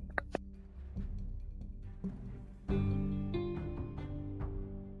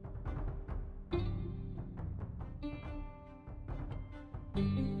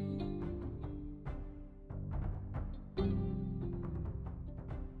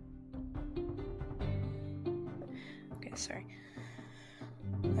 Okay, sorry.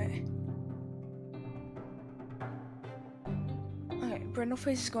 Okay.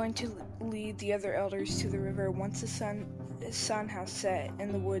 Brindleface is going to lead the other elders to the river once the sun has set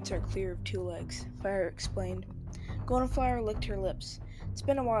and the woods are clear of two legs, Fire explained. Goldenflower licked her lips. It's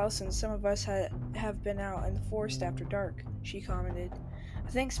been a while since some of us have been out in the forest after dark, she commented. I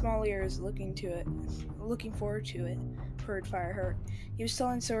think Small Ear is looking forward to it, purred Fireheart. He was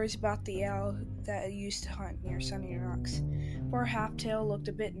telling stories about the owl that used to hunt near Sunny Rocks. Poor Halftail looked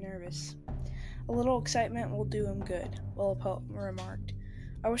a bit nervous. A little excitement will do him good, Willipelt remarked.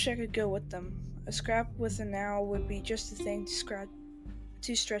 I wish I could go with them. A scrap with an owl would be just the thing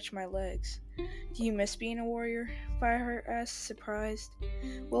to stretch my legs. Do you miss being a warrior? Fireheart asked, surprised.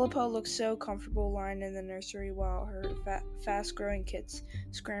 Willipelt looked so comfortable lying in the nursery while her fast-growing kits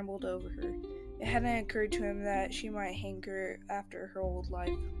scrambled over her. It hadn't occurred to him that she might hanker after her old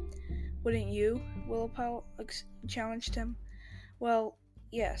life. Wouldn't you? Willipelt challenged him. Well,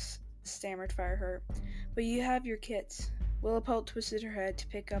 yes, stammered Fireheart, but you have your kits. Willipelt twisted her head to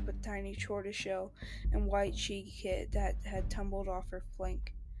pick up a tiny tortoiseshell and white cheek kit that had tumbled off her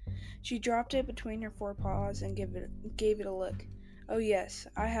flank. She dropped it between her forepaws and gave it a lick. Oh yes,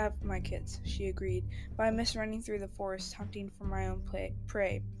 I have my kits, she agreed, but I miss running through the forest hunting for my own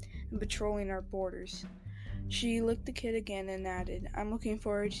prey and patrolling our borders. She licked the kit again and added, I'm looking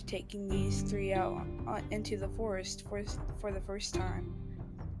forward to taking these three out into the forest for the first time.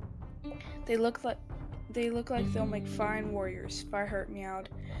 They look like they'll make fine warriors, Fireheart meowed.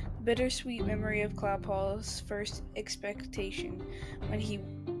 The bittersweet memory of Cloudpaw's first expectation when he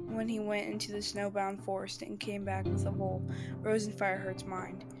went into the snowbound forest and came back with a mole rose in Fireheart's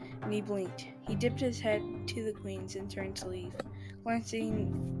mind, and he blinked. He dipped his head to the queens and turned to leave,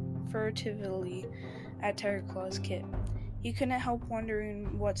 glancing furtively at Tigerclaw's kit. He couldn't help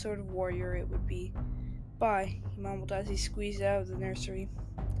wondering what sort of warrior it would be. Bye, he mumbled as he squeezed out of the nursery.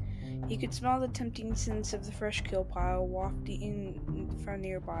 He could smell the tempting scents of the fresh kill pile wafting from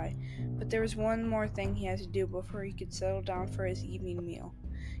nearby, but there was one more thing he had to do before he could settle down for his evening meal.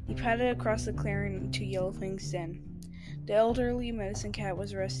 He padded across the clearing to Yellowfang's den. The elderly medicine cat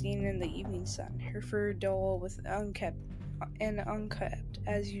was resting in the evening sun, her fur dull with unkept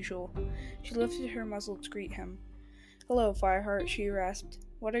as usual. She lifted her muzzle to greet him. Hello, Fireheart, she rasped.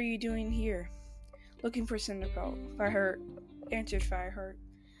 What are you doing here? Looking for Cinderpelt, Fireheart answered Fireheart.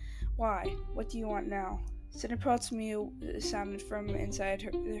 Why? What do you want now? Cinderpelt's mew sounded from inside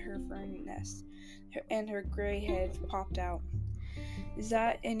her fern nest, and her gray head popped out. Is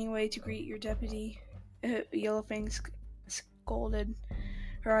that any way to greet your deputy? Yellowfang scolded,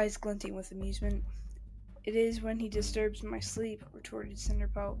 her eyes glinting with amusement. It is when he disturbs my sleep, retorted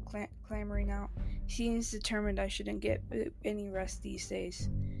Cinderpelt, clamoring out. He seems determined I shouldn't get any rest these days.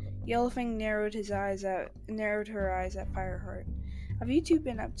 Yellowfang narrowed her eyes at Fireheart. Have you two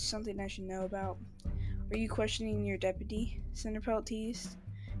been up to something I should know about? Are you questioning your deputy? Cinderpelt teased.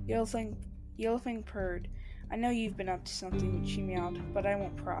 Yellowfang purred. I know you've been up to something, she meowed, but I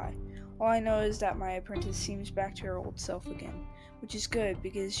won't pry. All I know is that my apprentice seems back to her old self again, which is good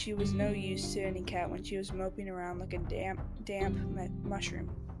because she was no use to any cat when she was moping around like a damp mushroom.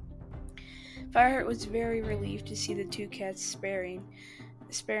 Fireheart was very relieved to see the two cats sparring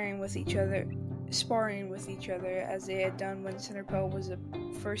with each other as they had done when Cinderpelt was a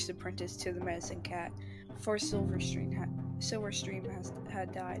first apprentice to the medicine cat before Silverstream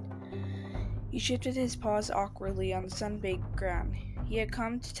had died. He shifted his paws awkwardly on the sun-baked ground. He had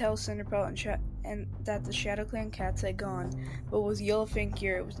come to tell Cinderpelt and that the Shadow Clan cats had gone, but with Yellowfang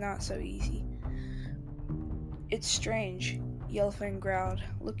here it was not so easy. It's strange, Yellowfang growled,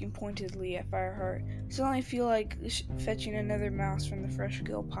 looking pointedly at Fireheart. I suddenly feel like fetching another mouse from the fresh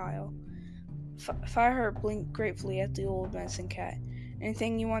kill pile. Fireheart blinked gratefully at the old medicine cat.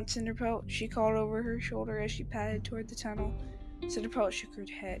 Anything you want, Cinderpelt? She called over her shoulder as she padded toward the tunnel. Cinderpelt shook her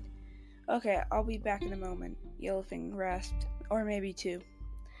head. Okay, I'll be back in a moment, Yellowfang rasped, or maybe two.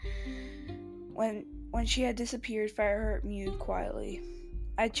 When she had disappeared, Fireheart mewed quietly.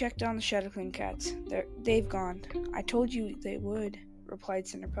 I checked on the Shadow Clan cats. They've gone. I told you they would, replied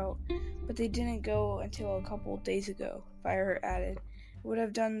Cinderpelt, but they didn't go until a couple of days ago, Fireheart added. It would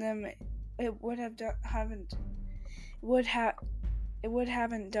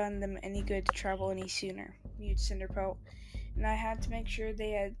haven't done them any good to travel any sooner, mewed Cinderpelt, and I had to make sure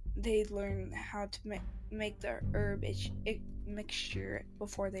they'd learn how to make the herb mixture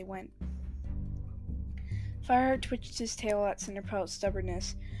before they went. Fireheart twitched his tail at Cinderpelt's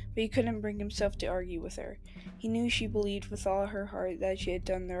stubbornness, but he couldn't bring himself to argue with her. He knew she believed with all her heart that she had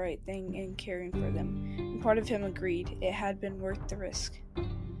done the right thing in caring for them, and part of him agreed it had been worth the risk.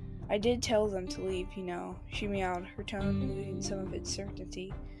 I did tell them to leave, you know, she meowed, her tone losing some of its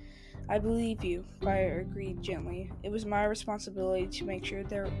certainty. I believe you, Fire agreed gently. It was my responsibility to make sure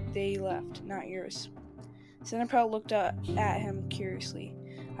they left, not yours. Cinderpelt looked at him curiously.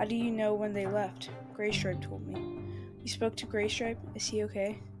 How do you know when they left? Graystripe told me. You spoke to Graystripe? Is he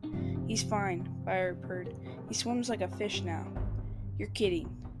okay? He's fine, Fireheart purred. He swims like a fish now. You're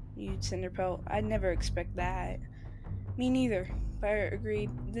kidding, mewed Cinderpelt. I'd never expect that. Me neither, Fireheart agreed,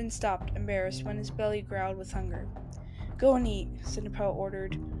 then stopped, embarrassed, when his belly growled with hunger. Go and eat, Cinderpelt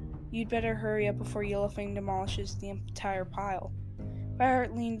ordered. You'd better hurry up before Yellowfang demolishes the entire pile.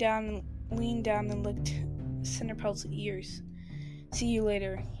 Fireheart leaned down and licked Cinderpelt's ears. See you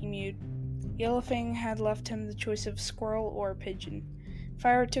later, he mewed. Yellowfang had left him the choice of squirrel or a pigeon.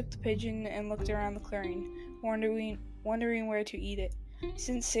 Fireheart took the pigeon and looked around the clearing, wondering where to eat it. He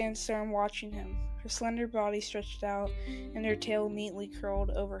sensed Sandstorm watching him, her slender body stretched out and her tail neatly curled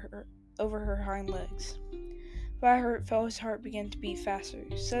over her hind legs. Fireheart felt his heart begin to beat faster.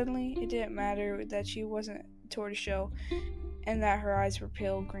 Suddenly, it didn't matter that she wasn't tortoiseshell and that her eyes were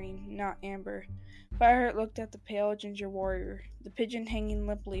pale green, not amber. Fireheart looked at the pale ginger warrior, the pigeon hanging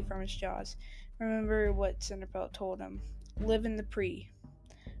limply from his jaws. Remember what Cinderpelt told him. Live in the present,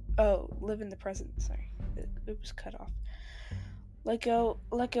 sorry. It was cut off. Let go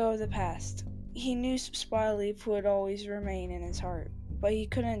of the past. He knew Spyleaf would always remain in his heart, but he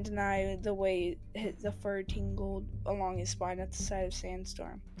couldn't deny the way the fur tingled along his spine at the sight of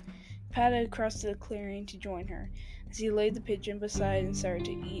Sandstorm. He padded across to the clearing to join her. As he laid the pigeon beside and started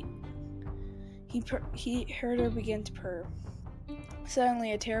to eat, he heard her begin to purr.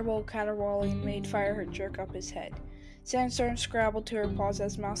 Suddenly, a terrible caterwauling made Fireheart jerk up his head. Sandstorm scrabbled to her paws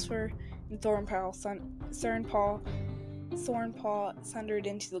as Mousefur and Thornpaw thundered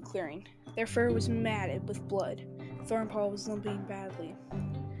into the clearing. Their fur was matted with blood. Thornpaw was limping badly.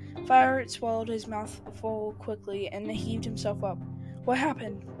 Fireheart swallowed his mouth full quickly and heaved himself up. What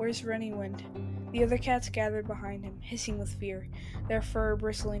happened? Where's Runnywind? The other cats gathered behind him, hissing with fear, their fur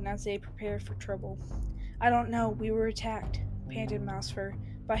bristling as they prepared for trouble. I don't know. We were attacked, panted Mousefur.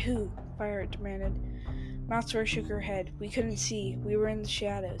 By who? Fireheart demanded. Mousefur shook her head. We couldn't see. We were in the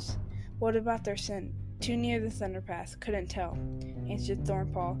shadows. What about their scent? Too near the Thunderpath. Couldn't tell, answered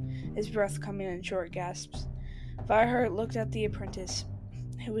Thornpaw, his breath coming in short gasps. Fireheart looked at the apprentice,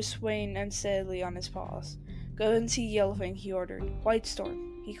 who was swaying unsteadily on his paws. Go and see Yellowfang, he ordered. Whitestorm.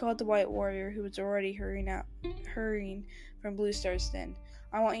 He called the white warrior, who was already hurrying from Bluestar's den.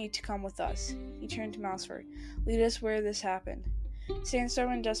 I want you to come with us. He turned to Mousefur. Lead us where this happened.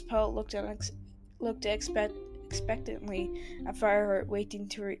 Sandstorm and Dustpelt looked expectantly at Fireheart, waiting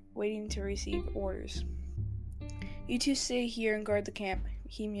to receive orders. You two stay here and guard the camp,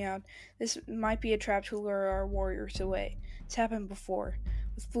 he meowed. This might be a trap to lure our warriors away. It's happened before.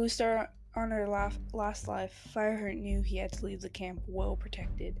 With Bluestar on her last life, Fireheart knew he had to leave the camp well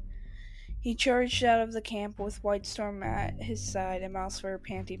protected. He charged out of the camp with Whitestorm at his side and Mousefur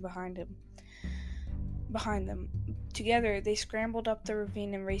panting behind them. Together, they scrambled up the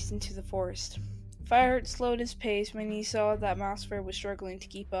ravine and raced into the forest. Fireheart slowed his pace when he saw that Mousefur was struggling to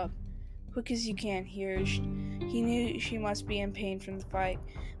keep up. Quick as you can, he urged. He knew she must be in pain from the fight,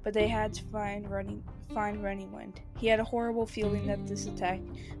 but they had to find Runnywind. He had a horrible feeling that this attack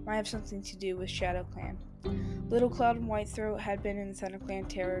might have something to do with ShadowClan. Little Cloud and Whitethroat had been in ThunderClan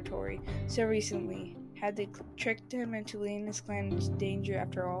territory so recently. Had they tricked him into leading his clan into danger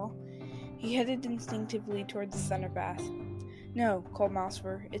after all? He headed instinctively toward the Thunderpath. No, called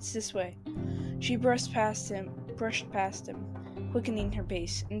Mousefur. It's this way. She brushed past him, quickening her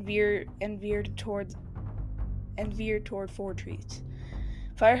pace, and veered toward Four Trees.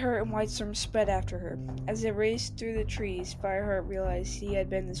 Fireheart and Whitestorm sped after her. As they raced through the trees, Fireheart realized he had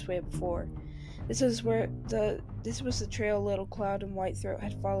been this way before. This was the trail Little Cloud and Whitethroat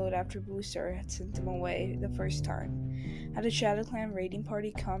had followed after Bluestar had sent them away the first time. Had a ShadowClan raiding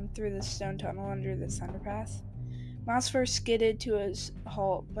party come through the stone tunnel under the Thunderpath? Mousefur skidded to a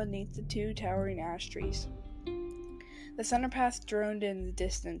halt beneath the two towering ash trees. The Thunderpath droned in the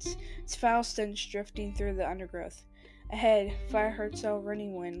distance, its foul stench drifting through the undergrowth. Ahead, Fireheart saw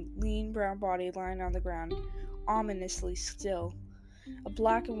Runnywind, lean brown body lying on the ground, ominously still. A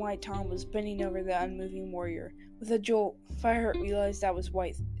black and white Tom was bending over the unmoving warrior. With a jolt, Fireheart realized that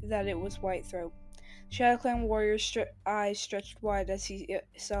it was Whitethroat. ShadowClan warrior's eyes stretched wide as he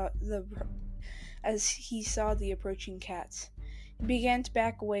saw the approaching cats. He began to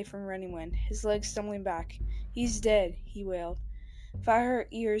back away from Runnywind, his legs stumbling back. He's dead, he wailed. Fireheart's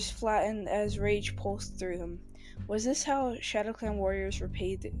ears flattened as rage pulsed through him. Was this how ShadowClan warriors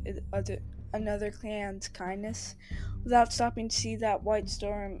repaid another clan's kindness? Without stopping to see that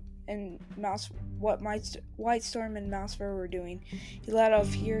Whitestorm and Mousefur were doing, he let out a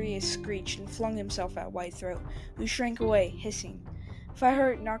furious screech and flung himself at Whitethroat, who shrank away, hissing.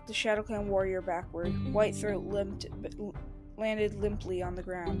 Fireheart knocked the ShadowClan warrior backward. Whitethroat landed limply on the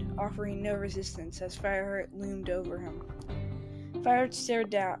ground, offering no resistance as Fireheart loomed over him. Fireheart stared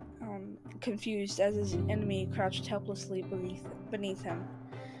down, confused, as his enemy crouched helplessly beneath him.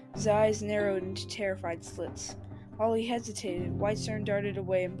 His eyes narrowed into terrified slits. While he hesitated, Whitestone darted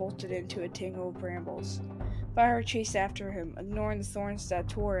away and bolted into a tangle of brambles. Fireheart chased after him, ignoring the thorns that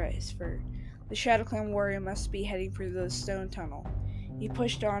tore at his fur. The ShadowClan warrior must be heading for the stone tunnel. He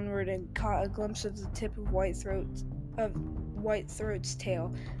pushed onward and caught a glimpse of the tip of Whitethroat's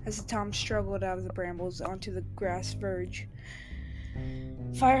tail as the Tom struggled out of the brambles onto the grass verge.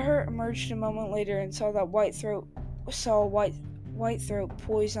 Fireheart emerged a moment later and saw Whitethroat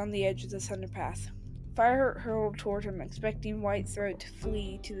poised on the edge of the Thunderpath. Fireheart hurled toward him, expecting Whitethroat to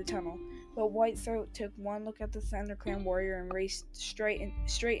flee to the tunnel, but Whitethroat took one look at the ThunderClan warrior and raced straight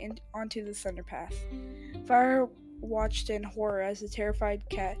onto the Thunderpath. Fireheart watched in horror as the terrified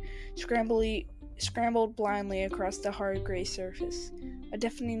cat scrambled blindly across the hard gray surface. A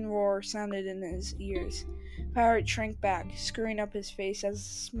deafening roar sounded in his ears. Fireheart shrank back, screwing up his face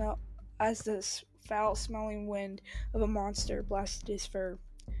as the foul-smelling wind of a monster blasted his fur.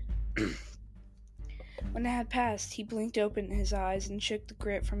 When it had passed, he blinked open his eyes and shook the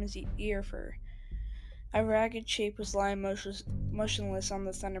grit from his ear fur. A ragged shape was lying motionless on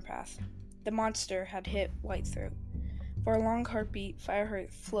the Thunderpath. The monster had hit Whitethroat. For a long heartbeat, Fireheart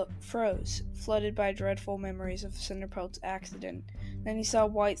froze, flooded by dreadful memories of Cinderpelt's accident. Then he saw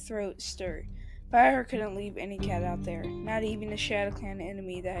Whitethroat stir. Fireheart couldn't leave any cat out there, not even a ShadowClan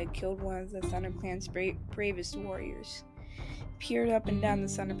enemy that had killed one of the ThunderClan's bravest warriors. He peered up and down the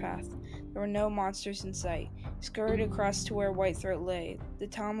Thunderpath. There were no monsters in sight. He scurried across to where Whitethroat lay. The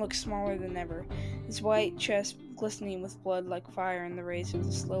Tom looked smaller than ever, his white chest glistening with blood like fire in the rays of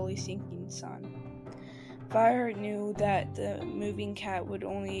the slowly sinking sun. Fireheart knew that the moving cat would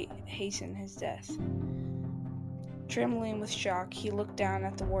only hasten his death. Trembling with shock, he looked down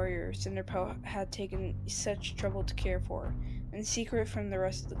at the warrior Cinderpelt had taken such trouble to care for, in secret from the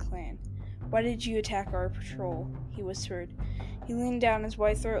rest of the clan. "Why did you attack our patrol?" he whispered. He leaned down as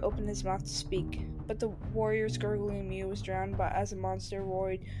Whitethroat opened his mouth to speak, but the warrior's gurgling mew was drowned as the monster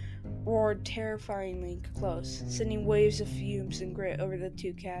roared terrifyingly close, sending waves of fumes and grit over the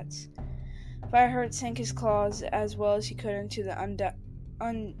two cats. Fireheart sank his claws as well as he could into the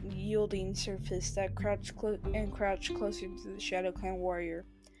unyielding surface that crouched closer to the ShadowClan warrior.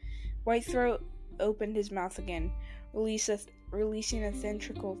 Whitethroat opened his mouth again, releasing a thin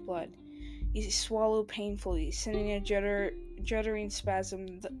trickle of blood. He swallowed painfully, sending a juddering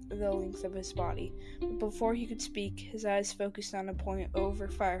spasm the length of his body. But before he could speak, his eyes focused on a point over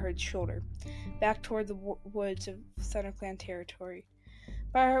Fireheart's shoulder, back toward the woods of ThunderClan territory.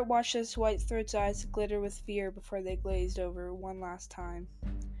 Fireheart watched as Whitethroat's eyes glitter with fear before they glazed over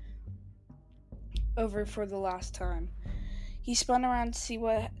for the last time. He spun around to see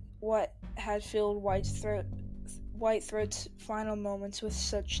what had filled Whitethroat's final moments with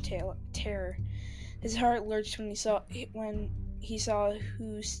such terror. His heart lurched when he saw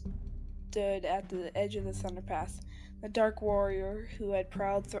who stood at the edge of the Thunderpath, the dark warrior who had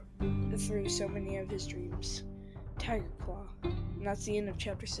prowled through so many of his dreams. Tigerclaw. And that's the end of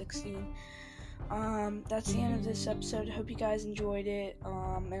chapter 16. That's the end of this episode. I hope you guys enjoyed it.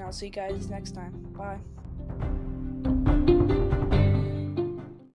 And I'll see you guys next time. Bye.